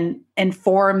and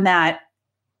form that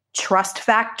trust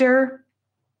factor,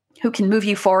 who can move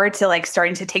you forward to like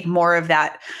starting to take more of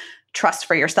that trust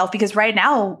for yourself. Because right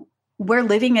now we're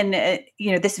living in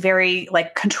this very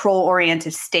like control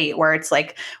oriented state where it's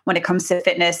like, when it comes to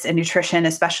fitness and nutrition,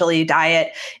 especially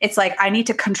diet, it's like, I need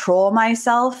to control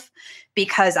myself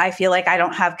because I feel like I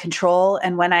don't have control.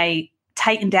 And when I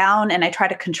tighten down and I try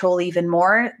to control even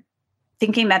more,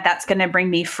 thinking that that's going to bring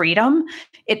me freedom,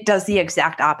 it does the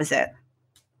exact opposite.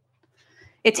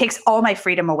 It takes all my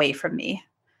freedom away from me.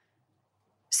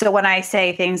 So when I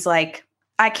say things like,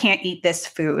 I can't eat this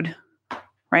food,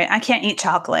 right? I can't eat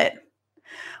chocolate.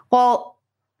 Well,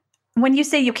 when you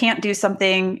say you can't do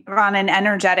something on an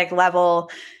energetic level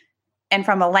and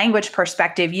from a language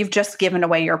perspective, you've just given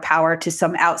away your power to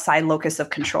some outside locus of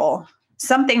control.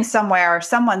 Something somewhere,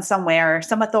 someone somewhere,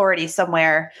 some authority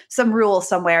somewhere, some rule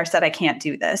somewhere said I can't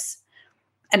do this.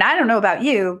 And I don't know about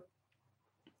you,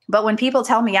 but when people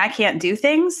tell me I can't do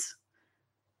things,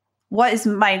 what is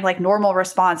my like normal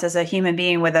response as a human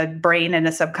being with a brain and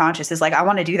a subconscious is like, I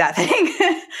want to do that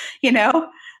thing. You know,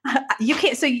 you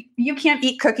can't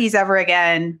eat cookies ever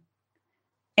again.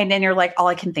 And then you're like, all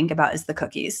I can think about is the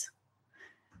cookies.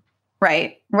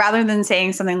 Right. Rather than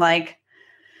saying something like,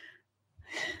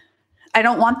 I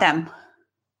don't want them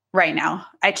right now.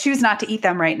 I choose not to eat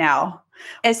them right now.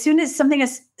 As soon as something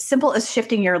as simple as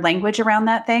shifting your language around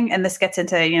that thing, and this gets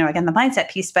into, again, the mindset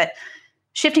piece, but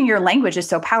shifting your language is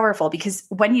so powerful because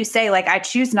when you say like, I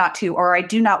choose not to, or I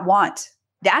do not want,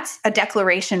 that's a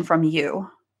declaration from you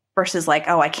versus like,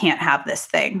 oh, I can't have this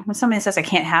thing. When somebody says I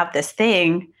can't have this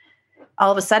thing,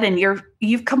 all of a sudden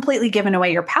you've completely given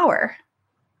away your power.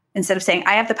 Instead of saying,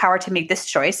 I have the power to make this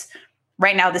choice.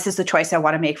 Right now, this is the choice I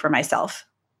want to make for myself.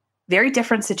 Very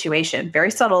different situation, very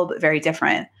subtle, but very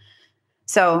different.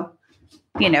 So,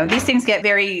 these things get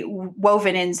very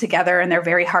woven in together and they're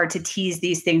very hard to tease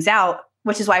these things out,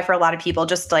 which is why for a lot of people,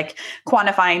 just like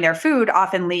quantifying their food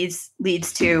often leads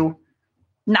to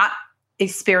not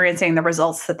experiencing the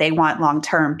results that they want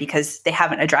long-term because they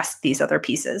haven't addressed these other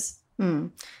pieces.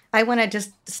 I want to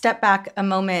just step back a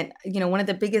moment. One of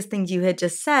the biggest things you had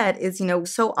just said is,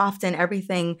 so often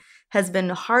everything has been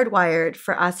hardwired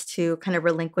for us to kind of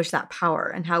relinquish that power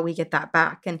and how we get that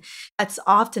back. And that's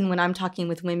often when I'm talking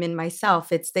with women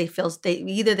myself,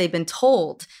 either they've been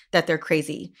told that they're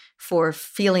crazy for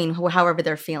feeling however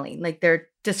they're feeling, like they're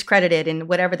discredited in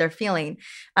whatever they're feeling.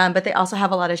 But they also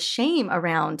have a lot of shame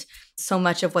around so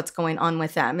much of what's going on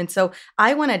with them. And so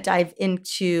I want to dive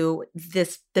into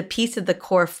the piece of the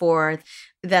core four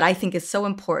that I think is so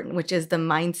important, which is the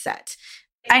mindset.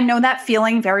 I know that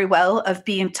feeling very well of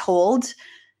being told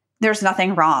there's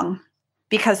nothing wrong,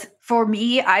 because for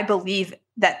me, I believe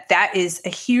that is a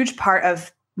huge part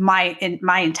of my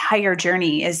entire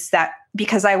journey, is that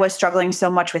because I was struggling so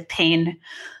much with pain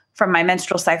from my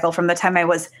menstrual cycle from the time I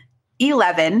was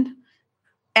 11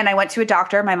 and I went to a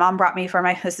doctor. My mom brought me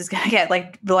this is going to get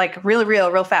like really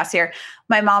real fast here.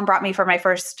 My mom brought me for my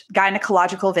first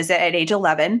gynecological visit at age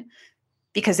 11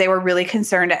 because they were really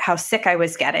concerned at how sick I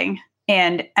was getting.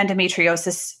 And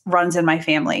endometriosis runs in my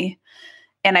family.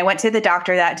 And I went to the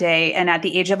doctor that day. And at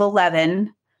the age of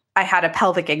 11, I had a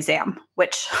pelvic exam,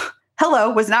 which,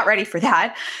 was not ready for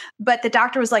that. But the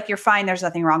doctor was like, you're fine. There's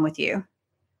nothing wrong with you.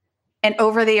 And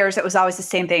over the years, it was always the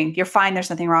same thing. You're fine. There's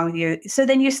nothing wrong with you. So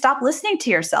then you stop listening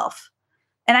to yourself.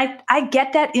 And I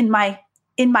get that in my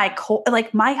core,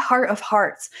 like my heart of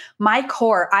hearts, my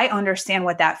core. I understand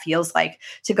what that feels like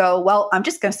to go, well, I'm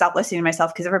just going to stop listening to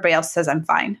myself because everybody else says I'm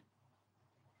fine.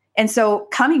 And so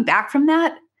coming back from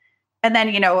that, and then,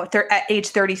 at age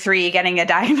 33, getting a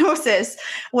diagnosis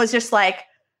was just like,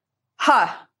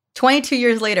 22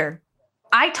 years later.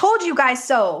 I told you guys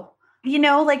so.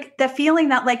 Like the feeling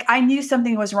that like I knew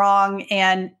something was wrong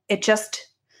and it just,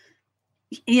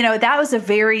 that was a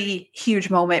very huge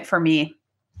moment for me.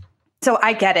 So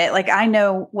I get it. Like, I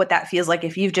know what that feels like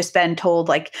if you've just been told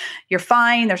like, you're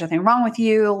fine, there's nothing wrong with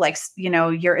you. Like,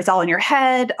 it's all in your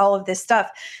head, all of this stuff.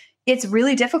 It's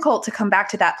really difficult to come back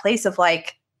to that place of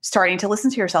like starting to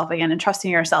listen to yourself again and trusting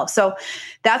yourself. So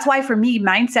that's why for me,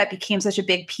 mindset became such a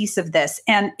big piece of this.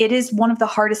 And it is one of the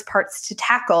hardest parts to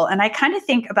tackle. And I kind of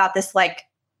think about this, like,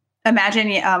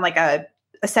 imagine like a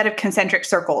set of concentric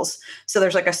circles. So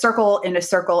there's like a circle in a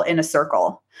circle in a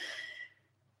circle.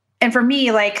 And for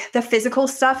me, like the physical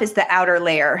stuff is the outer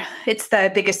layer. It's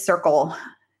the biggest circle.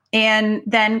 And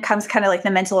then comes kind of like the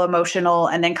mental, emotional,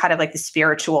 and then kind of like the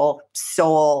spiritual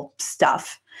soul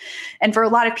stuff. And for a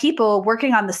lot of people,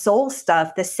 working on the soul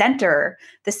stuff, the center,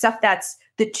 the stuff that's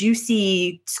the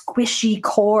juicy, squishy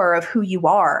core of who you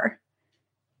are,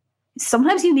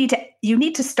 sometimes you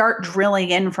need to start drilling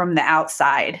in from the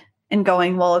outside and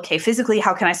going, well, okay, physically,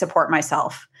 how can I support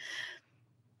myself?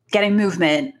 Getting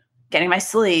movement, getting my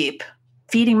sleep,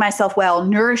 feeding myself well,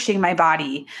 nourishing my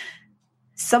body.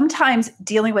 Sometimes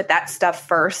dealing with that stuff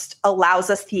first allows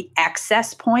us the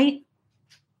access point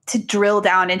to drill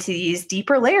down into these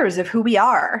deeper layers of who we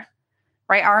are,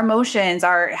 right? Our emotions,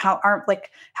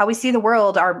 how we see the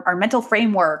world, our mental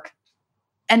framework.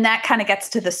 And that kind of gets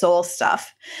to the soul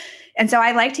stuff. And so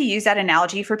I like to use that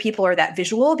analogy for people, or that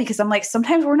visual, because I'm like,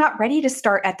 sometimes we're not ready to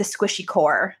start at the squishy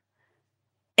core.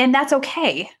 And that's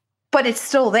okay, but it's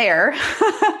still there.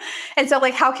 And so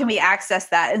like, how can we access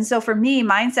that? And so for me,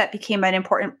 mindset became an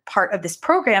important part of this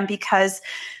program because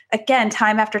again,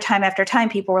 time after time after time,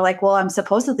 people were like, well, I'm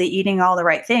supposedly eating all the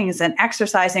right things and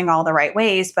exercising all the right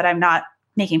ways, but I'm not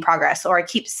making progress, or I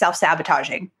keep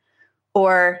self-sabotaging,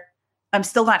 or I'm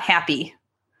still not happy.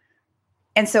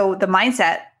 And so the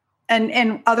mindset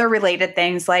and other related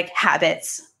things like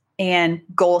habits and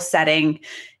goal setting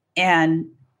and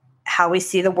how we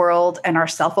see the world and our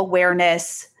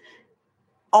self-awareness,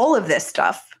 all of this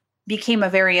stuff became a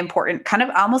very important kind of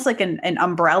almost like an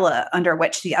umbrella under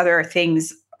which the other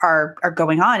things are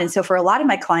going on. And so for a lot of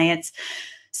my clients,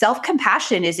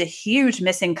 self-compassion is a huge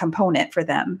missing component for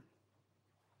them.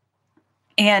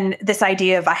 And this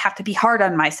idea of I have to be hard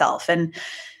on myself. And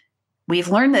we've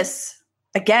learned this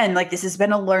again, like this has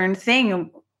been a learned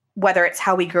thing, whether it's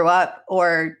how we grew up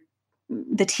or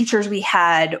the teachers we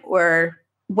had or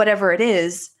whatever it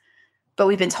is. But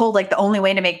we've been told like the only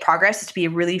way to make progress is to be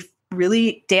really,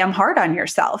 really damn hard on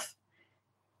yourself.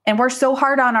 And we're so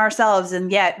hard on ourselves.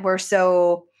 And yet we're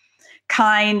so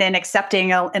kind and accepting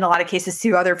in a lot of cases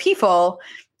to other people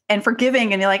and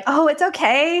forgiving. And you're like, oh, it's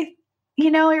okay.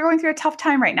 You're going through a tough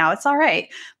time right now. It's all right.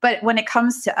 But when it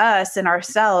comes to us and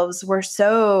ourselves, we're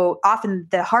so often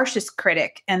the harshest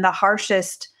critic and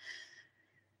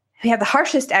we have the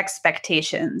harshest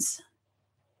expectations.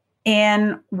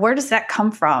 And where does that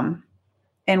come from?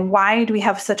 And why do we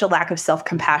have such a lack of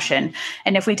self-compassion?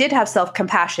 And if we did have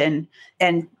self-compassion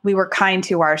and we were kind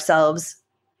to ourselves,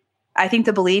 I think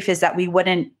the belief is that we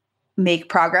wouldn't make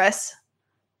progress,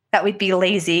 that we'd be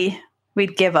lazy,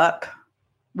 we'd give up,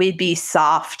 we'd be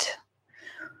soft.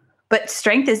 But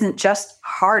strength isn't just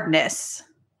hardness.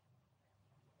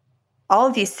 All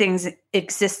of these things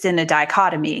exist in a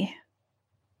dichotomy,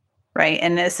 right?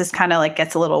 And this is kind of like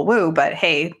gets a little woo, but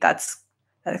hey,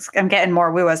 I'm getting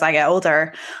more woo as I get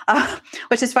older,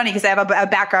 which is funny because I have a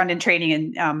background in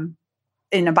training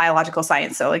in a biological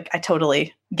science. So like I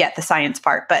totally get the science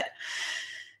part. But,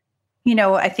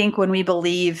 I think when we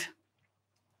believe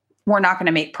we're not going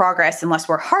to make progress unless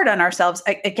we're hard on ourselves,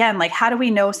 again, like how do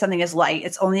we know something is light?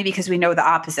 It's only because we know the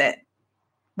opposite.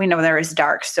 We know there is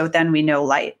dark. So then we know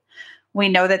light. We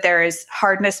know that there is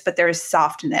hardness, but there is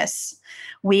softness.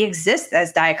 We exist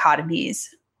as dichotomies.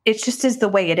 It just is the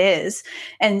way it is.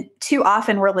 And too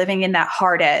often we're living in that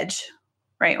hard edge,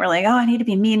 right? We're like, oh, I need to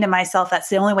be mean to myself. That's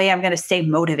the only way I'm going to stay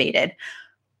motivated.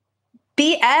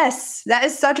 BS. That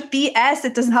is such BS.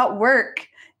 It does not work.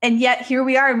 And yet here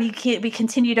we are, and we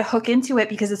continue to hook into it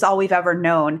because it's all we've ever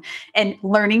known. And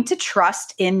learning to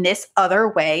trust in this other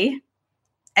way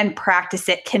and practice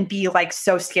it can be like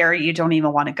so scary. You don't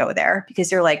even want to go there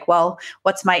because you're like, well,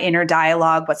 what's my inner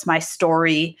dialogue? What's my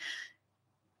story?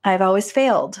 I've always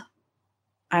failed.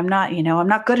 I'm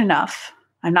not good enough.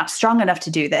 I'm not strong enough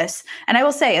to do this. And I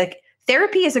will say, like,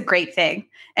 therapy is a great thing.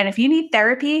 And if you need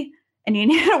therapy and you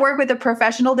need to work with a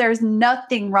professional, there's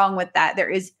nothing wrong with that. There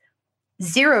is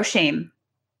zero shame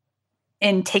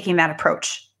in taking that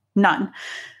approach. None.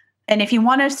 And if you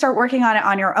want to start working on it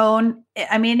on your own,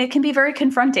 I mean, it can be very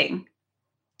confronting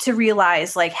to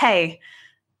realize like, hey,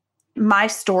 my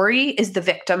story is the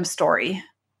victim story.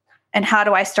 And how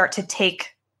do I start to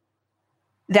take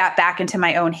that back into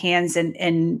my own hands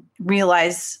and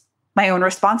realize my own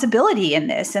responsibility in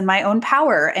this and my own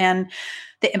power and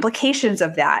the implications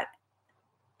of that.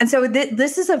 And so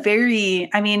this is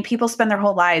people spend their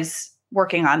whole lives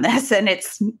working on this, and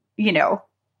it's,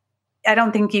 I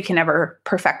don't think you can ever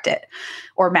perfect it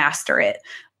or master it.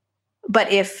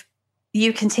 But if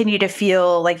you continue to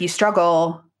feel like you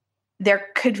struggle, there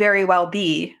could very well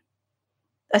be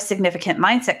a significant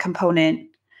mindset component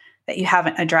that you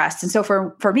haven't addressed. And so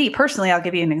for me personally, I'll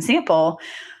give you an example.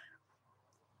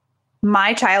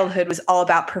 My childhood was all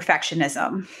about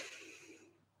perfectionism,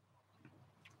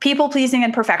 people pleasing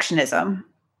and perfectionism.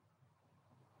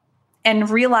 And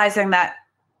realizing that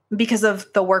because of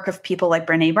the work of people like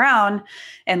Brené Brown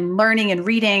and learning and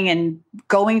reading and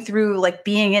going through like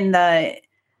being in the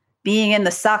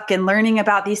suck and learning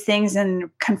about these things and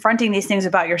confronting these things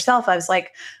about yourself, I was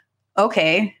like,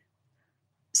 okay,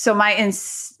 so my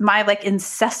like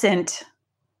incessant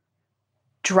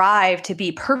drive to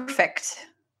be perfect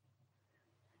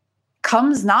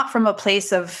comes not from a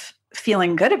place of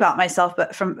feeling good about myself,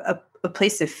 but from a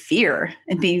place of fear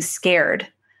and being scared.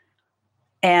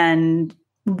 And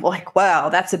like, wow,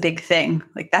 that's a big thing.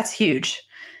 Like, that's huge.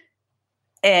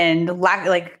 And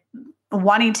like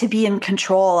wanting to be in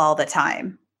control all the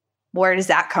time. Where does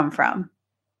that come from?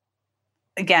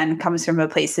 Again, comes from a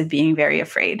place of being very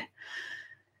afraid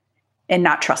and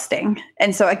not trusting.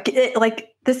 And so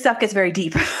this stuff gets very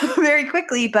deep very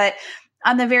quickly, but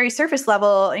on the very surface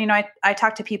level, I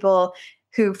talk to people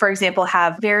who, for example,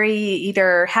 have very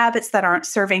either habits that aren't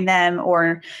serving them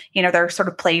or, they're sort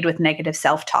of plagued with negative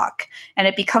self-talk. And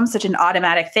it becomes such an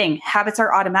automatic thing. Habits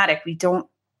are automatic. We don't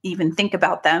even think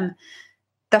about them.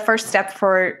 The first step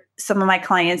for some of my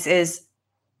clients is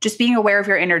just being aware of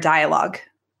your inner dialogue.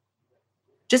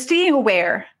 Just being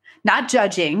aware, not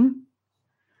judging,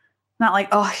 not like,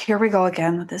 oh, here we go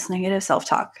again with this negative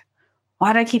self-talk.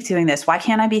 Why do I keep doing this? Why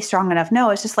can't I be strong enough? No,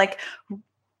 it's just like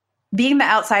being the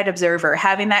outside observer,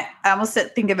 having that, I almost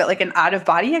think of it like an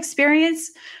out-of-body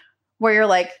experience where you're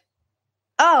like,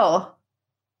 oh,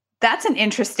 that's an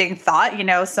interesting thought.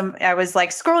 I was like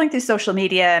scrolling through social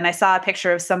media and I saw a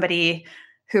picture of somebody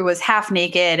who was half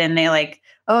naked and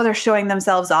they're showing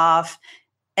themselves off.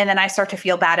 And then I start to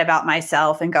feel bad about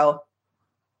myself and go,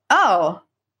 oh,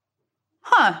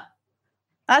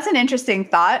 that's an interesting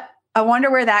thought. I wonder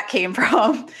where that came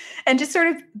from. And just sort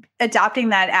of adopting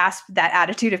that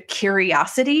attitude of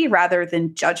curiosity rather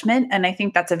than judgment. And I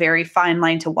think that's a very fine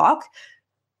line to walk.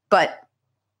 But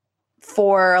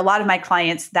for a lot of my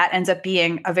clients, that ends up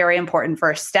being a very important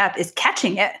first step is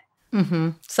catching it.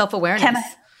 Mm-hmm. Self-awareness.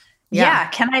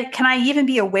 Can I even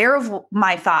be aware of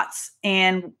my thoughts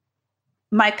and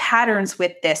my patterns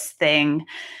with this thing,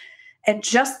 and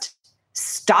just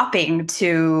stopping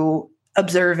to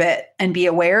observe it and be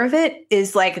aware of it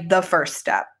is like the first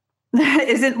step.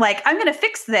 Isn't like, I'm going to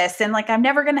fix this and like, I'm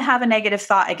never going to have a negative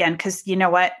thought again. Cause you know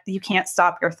what? You can't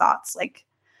stop your thoughts. Like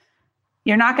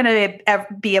you're not going to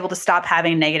be able to stop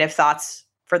having negative thoughts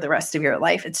for the rest of your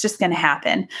life. It's just going to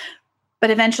happen.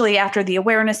 But eventually after the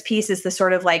awareness piece is the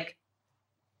sort of like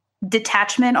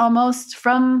detachment almost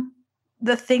from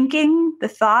the thinking, the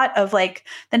thought of like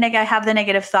I have the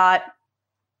negative thought.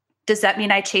 Does that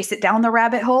mean I chase it down the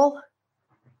rabbit hole?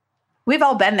 We've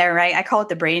all been there, right? I call it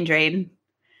the brain drain,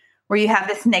 where you have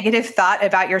this negative thought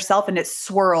about yourself and it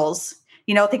swirls.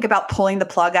 Think about pulling the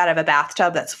plug out of a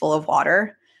bathtub that's full of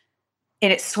water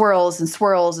and it swirls and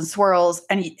swirls and swirls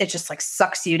and it just like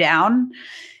sucks you down.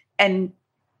 And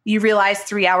you realize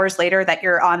 3 hours later that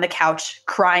you're on the couch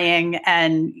crying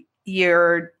and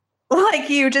you're like,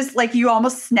 you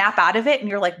almost snap out of it and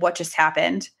you're like, what just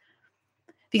happened?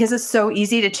 Because it's so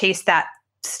easy to chase that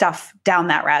stuff down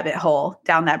that rabbit hole,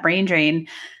 down that brain drain.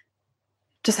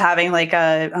 Just having like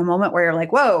a moment where you're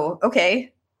like, whoa,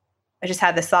 okay. I just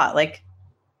had this thought, like,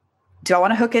 do I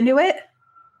want to hook into it?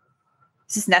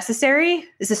 Is this necessary?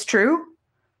 Is this true?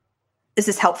 Is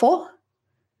this helpful?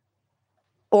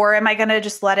 Or am I going to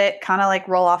just let it kind of like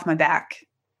roll off my back?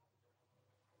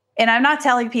 And I'm not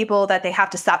telling people that they have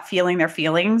to stop feeling their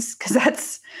feelings, because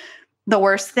that's the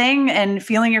worst thing. And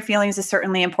feeling your feelings is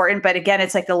certainly important. But again,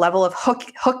 it's like the level of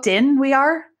hooked in we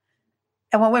are.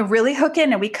 And when we really hook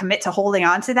in and we commit to holding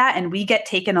on to that and we get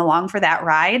taken along for that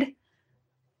ride,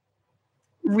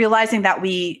 realizing that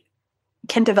we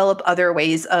can develop other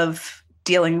ways of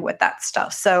dealing with that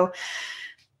stuff. So,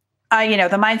 the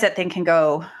mindset thing can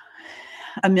go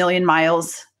a million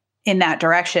miles in that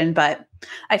direction. But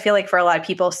I feel like for a lot of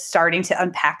people, starting to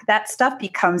unpack that stuff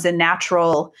becomes a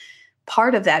natural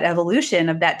part of that evolution,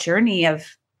 of that journey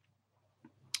of,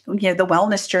 the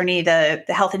wellness journey, the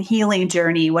health and healing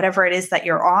journey, whatever it is that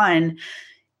you're on,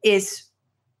 is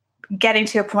getting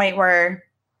to a point where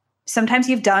sometimes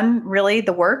you've done really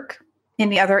the work in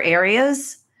the other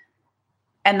areas.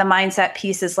 And the mindset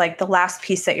piece is like the last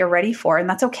piece that you're ready for. And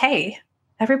that's okay.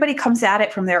 Everybody comes at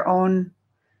it from their own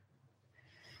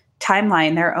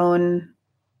timeline, their own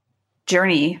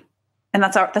journey. And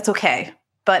that's okay.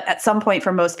 But at some point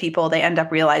for most people, they end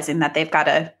up realizing that they've got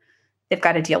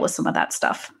to deal with some of that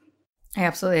stuff. I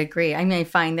absolutely agree. I mean, I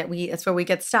find that that's where we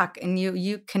get stuck, and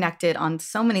you connected on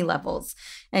so many levels.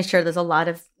 And sure, there's a lot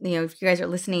of, if you guys are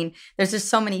listening, there's just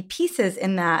so many pieces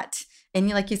in that. And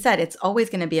like you said, it's always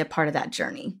going to be a part of that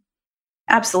journey.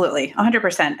 Absolutely.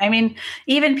 100%. I mean,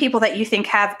 even people that you think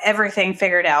have everything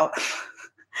figured out,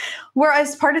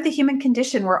 whereas part of the human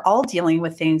condition, we're all dealing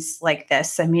with things like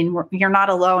this. I mean, you're not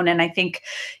alone. And I think,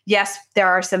 yes, there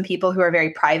are some people who are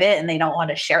very private and they don't want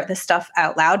to share this stuff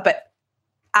out loud, but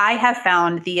I have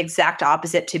found the exact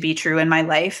opposite to be true in my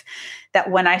life, that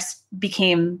when I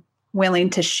became willing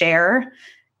to share,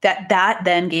 that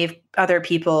then gave other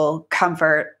people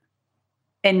comfort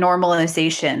and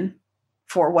normalization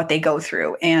for what they go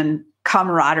through, and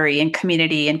camaraderie and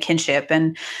community and kinship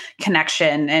and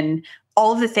connection and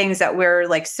all of the things that we're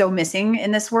like so missing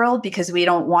in this world because we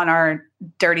don't want our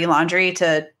dirty laundry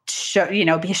to show,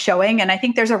 be showing. And I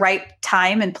think there's a right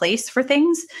time and place for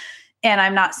things. And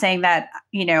I'm not saying that,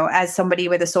 as somebody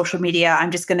with a social media, I'm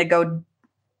just going to go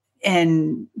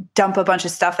and dump a bunch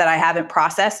of stuff that I haven't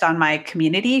processed on my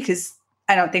community, because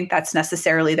I don't think that's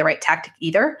necessarily the right tactic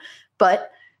either.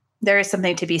 But there is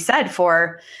something to be said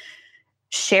for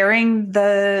sharing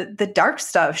the dark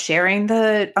stuff, sharing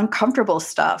the uncomfortable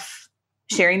stuff,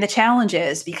 sharing the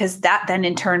challenges, because that then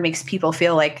in turn makes people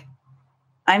feel like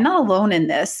I'm not alone in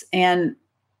this and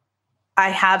I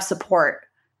have support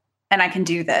and I can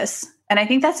do this. And I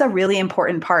think that's a really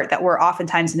important part that we're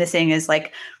oftentimes missing, is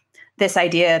like this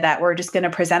idea that we're just going to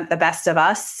present the best of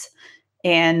us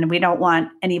and we don't want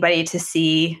anybody to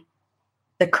see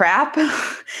the crap.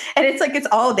 And it's like, it's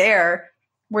all there.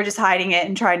 We're just hiding it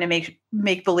and trying to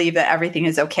make believe that everything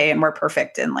is okay and we're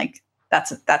perfect. And like,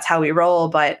 that's how we roll.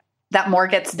 But that more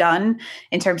gets done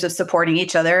in terms of supporting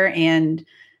each other. And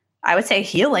I would say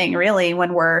healing, really,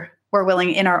 when we're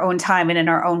willing in our own time and in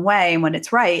our own way, when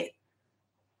it's right,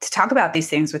 to talk about these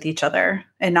things with each other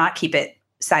and not keep it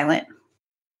silent.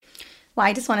 Well,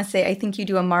 I just want to say, I think you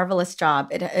do a marvelous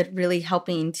job at really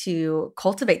helping to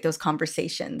cultivate those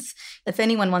conversations. If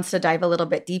anyone wants to dive a little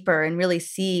bit deeper and really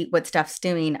see what Steph's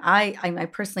doing, I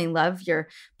personally love your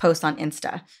post on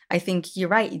Insta. I think you're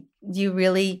right. You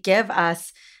really give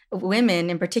us women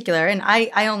in particular, and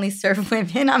I only serve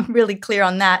women, I'm really clear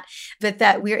on that, but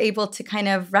that we're able to kind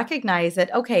of recognize that,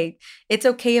 okay, it's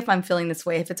okay if I'm feeling this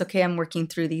way, if it's okay I'm working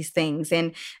through these things,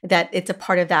 and that it's a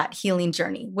part of that healing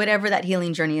journey, whatever that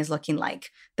healing journey is looking like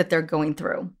that they're going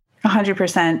through.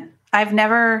 100%. I've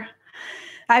never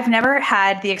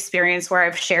had the experience where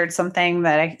I've shared something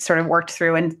that I sort of worked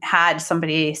through and had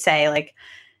somebody say like,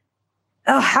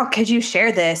 oh, how could you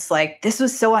share this? Like, this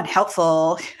was so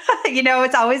unhelpful.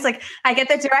 It's always like, I get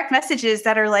the direct messages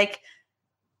that are like,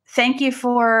 thank you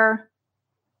for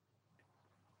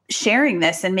sharing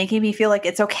this and making me feel like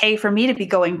it's okay for me to be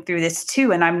going through this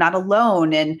too. And I'm not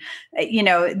alone. And,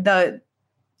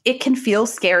 it can feel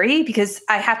scary because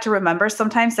I have to remember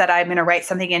sometimes that I'm going to write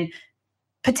something and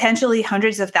potentially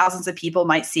hundreds of thousands of people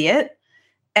might see it.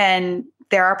 And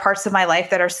there are parts of my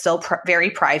life that are still very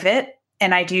private.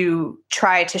 And I do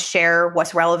try to share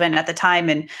what's relevant at the time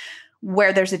and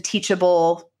where there's a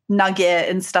teachable nugget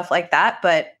and stuff like that.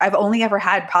 But I've only ever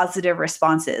had positive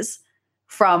responses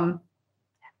from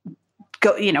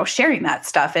sharing that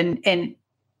stuff and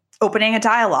opening a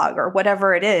dialogue or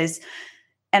whatever it is.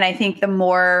 And I think the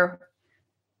more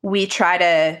we try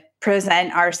to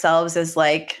present ourselves as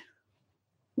like,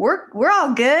 we're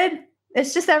all good.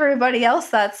 It's just everybody else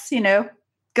that's,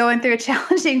 going through a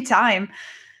challenging time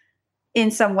in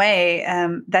some way,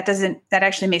 that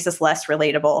actually makes us less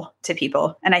relatable to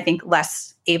people. And I think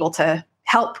less able to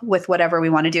help with whatever we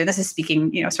want to do. And this is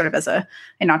speaking, sort of as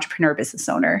an entrepreneur business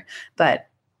owner. But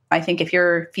I think if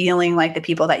you're feeling like the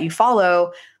people that you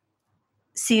follow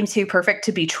seem too perfect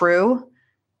to be true,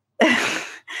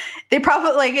 it's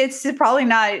probably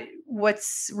not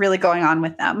what's really going on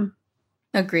with them.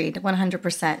 Agreed,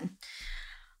 100%.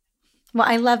 Well,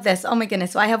 I love this. Oh my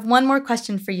goodness. So I have one more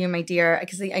question for you, my dear,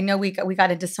 because I know we got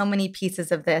into so many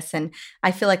pieces of this, and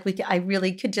I feel like I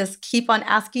really could just keep on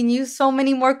asking you so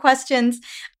many more questions.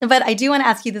 But I do want to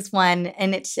ask you this one,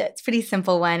 and it's a pretty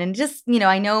simple one. And just,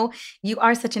 I know you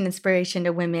are such an inspiration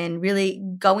to women really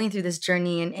going through this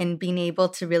journey and being able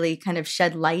to really kind of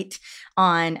shed light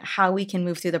on how we can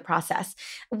move through the process.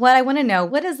 What I want to know,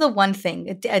 what is the one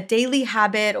thing, a daily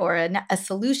habit or a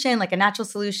solution, like a natural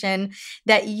solution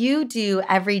that you do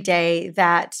every day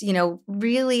that,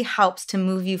 really helps to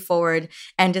move you forward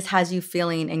and just has you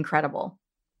feeling incredible?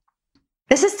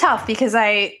 This is tough because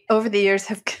I, over the years,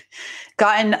 have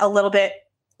gotten a little bit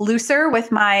looser with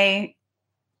I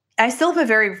still have a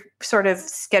very sort of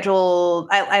schedule.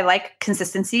 I like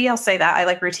consistency. I'll say that. I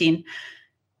like routine.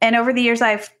 And over the years,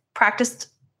 I've practiced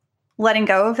letting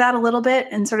go of that a little bit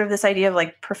and sort of this idea of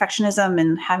like perfectionism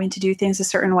and having to do things a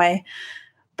certain way.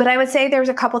 But I would say there's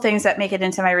a couple things that make it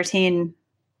into my routine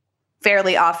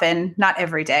fairly often, not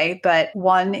every day, but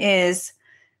one is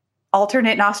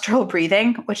alternate nostril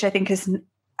breathing, which I think is,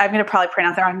 I'm going to probably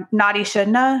pronounce that wrong, Nadi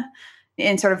Shodhana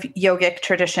in sort of yogic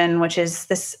tradition, which is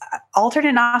this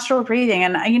alternate nostril breathing.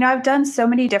 And, I've done so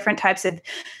many different types of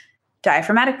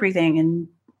diaphragmatic breathing and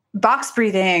box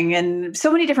breathing and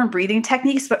so many different breathing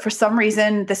techniques. But for some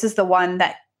reason, this is the one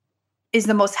that is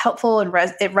the most helpful and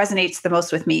it resonates the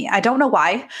most with me. I don't know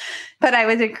why, but I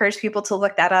would encourage people to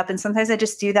look that up. And sometimes I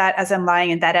just do that as I'm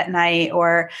lying in bed at night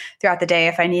or throughout the day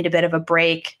if I need a bit of a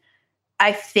break.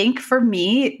 I think for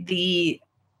me,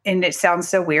 and it sounds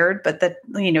so weird, but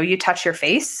you touch your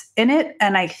face in it.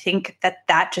 And I think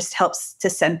that just helps to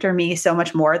center me so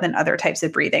much more than other types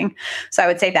of breathing. So I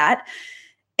would say that.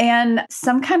 And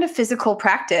some kind of physical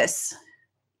practice.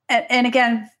 And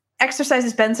again, exercise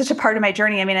has been such a part of my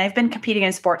journey. I mean, I've been competing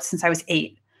in sports since I was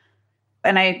 8.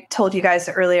 And I told you guys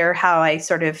earlier how I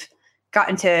sort of got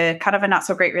into kind of a not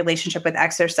so great relationship with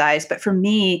exercise. But for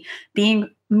me,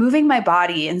 moving my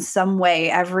body in some way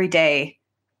every day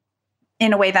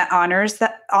in a way that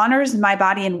honors my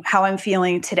body and how I'm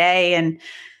feeling today, and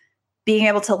being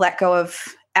able to let go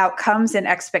of outcomes and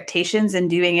expectations and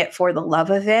doing it for the love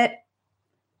of it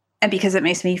and because it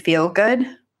makes me feel good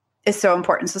is so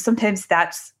important. So sometimes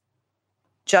that's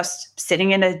just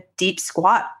sitting in a deep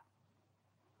squat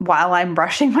while I'm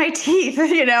brushing my teeth,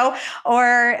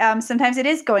 or sometimes it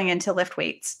is going into lift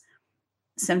weights.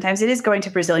 Sometimes it is going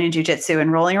to Brazilian jiu-jitsu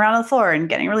and rolling around on the floor and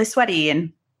getting really sweaty.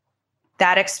 And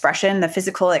that expression, the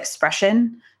physical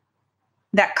expression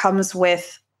that comes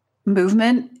with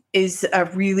movement, is a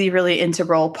really, really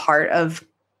integral part of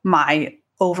my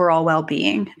overall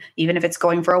well-being, even if it's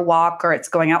going for a walk or it's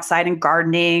going outside and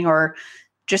gardening or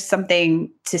just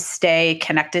something to stay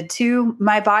connected to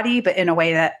my body, but in a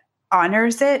way that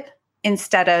honors it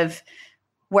instead of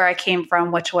where I came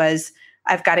from, which was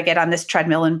I've got to get on this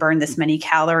treadmill and burn this many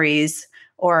calories,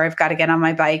 or I've got to get on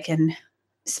my bike and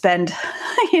spend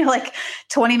like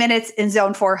 20 minutes in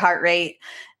zone 4 heart rate,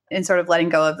 and sort of letting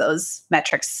go of those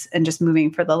metrics and just moving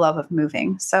for the love of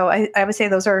moving. So I would say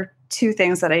those are 2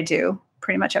 things that I do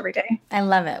pretty much every day. I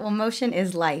love it. Well, motion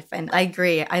is life. And I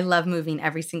agree. I love moving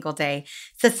every single day.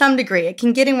 To some degree, it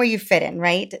can get in where you fit in,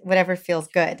 right? Whatever feels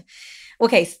good.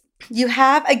 Okay. You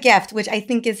have a gift, which I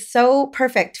think is so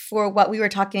perfect for what we were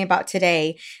talking about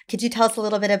today. Could you tell us a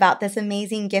little bit about this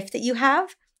amazing gift that you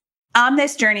have? On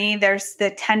this journey, there's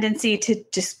the tendency to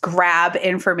just grab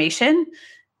information,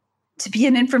 to be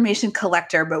an information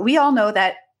collector. But we all know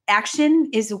that action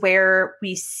is where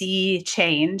we see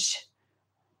change.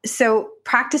 So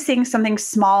practicing something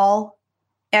small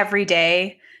every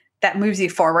day that moves you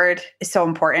forward is so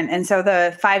important. And so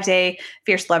the 5-day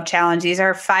Fierce Love Challenge, these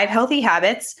are 5 healthy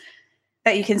habits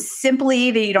that you can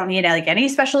that you don't need like any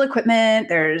special equipment.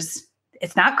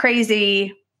 It's not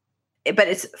crazy, but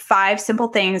it's 5 simple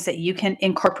things that you can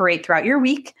incorporate throughout your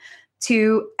week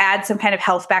to add some kind of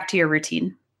health back to your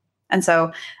routine. And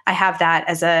so I have that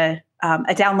as a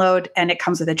download, and it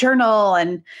comes with a journal,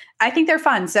 and I think they're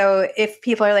fun. So if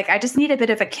people are like, I just need a bit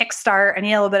of a kickstart, I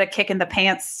need a little bit of kick in the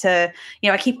pants to,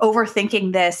 I keep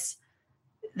overthinking this,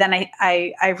 then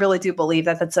I really do believe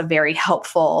that that's a very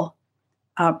helpful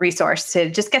resource to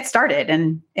just get started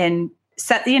and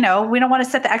set, we don't want to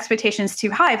set the expectations too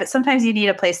high, but sometimes you need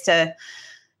a place to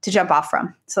jump off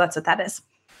from. So that's what that is.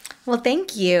 Well,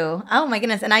 thank you. Oh my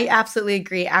goodness. And I absolutely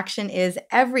agree. Action is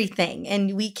everything.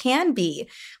 And we can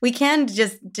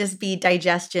just be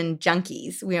digestion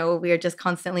junkies. We are just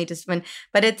constantly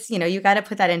but it's, you got to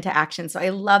put that into action. So I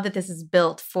love that this is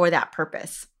built for that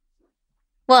purpose.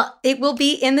 Well, it will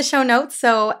be in the show notes.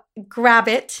 So grab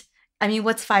it. I mean,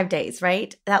 what's 5 days,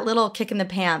 right? That little kick in the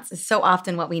pants is so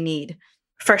often what we need.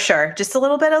 For sure. Just a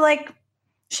little bit of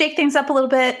shake things up a little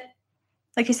bit.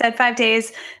 Like you said, 5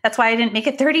 days. That's why I didn't make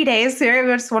it 30 days. We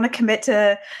just want to commit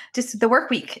to just the work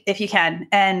week if you can.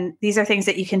 And these are things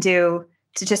that you can do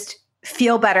to just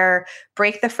feel better,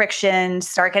 break the friction,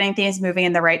 start getting things moving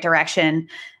in the right direction,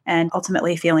 and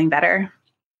ultimately feeling better.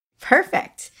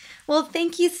 Perfect. Well,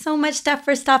 thank you so much, Steph,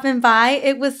 for stopping by.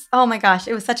 It was, oh my gosh,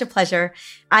 it was such a pleasure.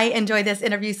 I enjoyed this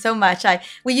interview so much.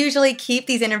 We usually keep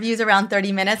these interviews around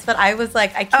 30 minutes, but I was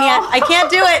like, I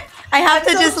can't do it. I have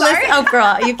to just listen. Oh girl,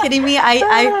 are you kidding me?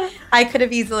 I could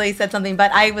have easily said something,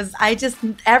 but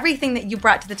everything that you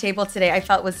brought to the table today, I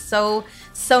felt was so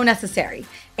necessary.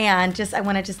 And I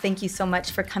want to just thank you so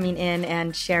much for coming in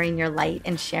and sharing your light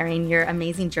and sharing your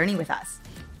amazing journey with us.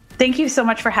 Thank you so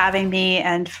much for having me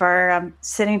and for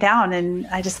sitting down. And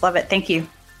I just love it. Thank you. All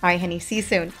right, honey. See you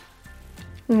soon.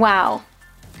 Wow.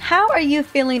 How are you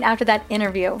feeling after that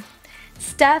interview?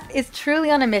 Steph is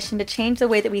truly on a mission to change the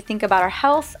way that we think about our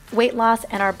health, weight loss,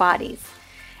 and our bodies.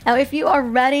 Now, if you are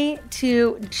ready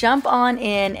to jump on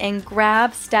in and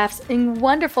grab Steph's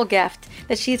wonderful gift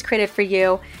that she's created for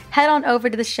you, head on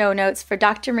over to the show notes for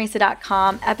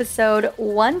drmarisa.com, episode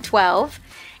 112.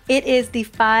 It is the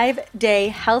 5-day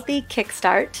healthy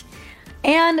kickstart,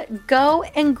 and go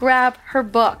and grab her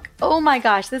book. Oh my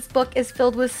gosh, this book is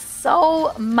filled with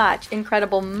so much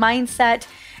incredible mindset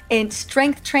and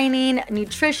strength training,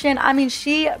 nutrition. I mean,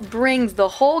 she brings the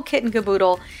whole kit and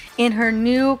caboodle in her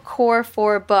new Core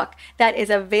 4 book that is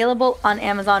available on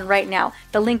Amazon right now.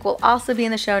 The link will also be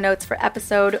in the show notes for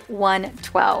episode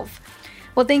 112.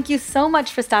 Well, thank you so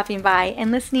much for stopping by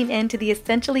and listening in to the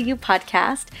Essentially You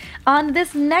podcast. On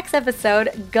this next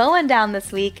episode, going down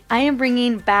this week, I am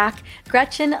bringing back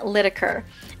Gretchen Lideker.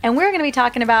 and we're going to be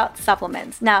talking about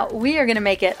supplements. Now, we are going to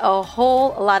make it a whole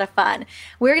lot of fun.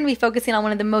 We're going to be focusing on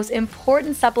one of the most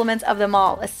important supplements of them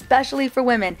all, especially for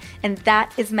women, and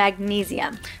that is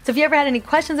magnesium. So if you ever had any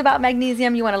questions about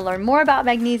magnesium, you want to learn more about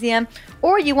magnesium,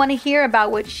 or you want to hear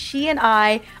about what she and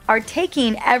I are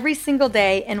taking every single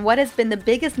day and what has been the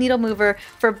biggest needle mover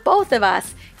for both of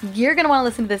us, you're going to want to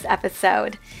listen to this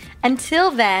episode. Until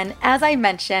then, as I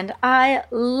mentioned, I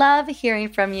love hearing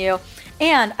from you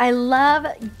and I love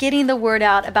getting the word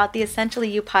out about the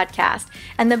Essentially You podcast.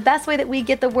 And the best way that we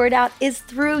get the word out is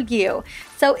through you.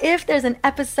 So if there's an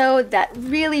episode that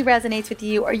really resonates with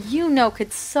you or you know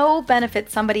could so benefit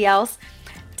somebody else,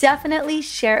 definitely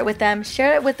share it with them.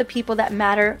 Share it with the people that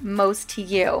matter most to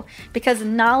you, because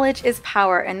knowledge is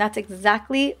power, and that's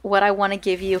exactly what I want to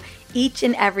give you each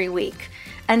and every week.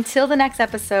 Until the next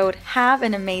episode, have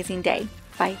an amazing day.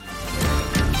 Bye.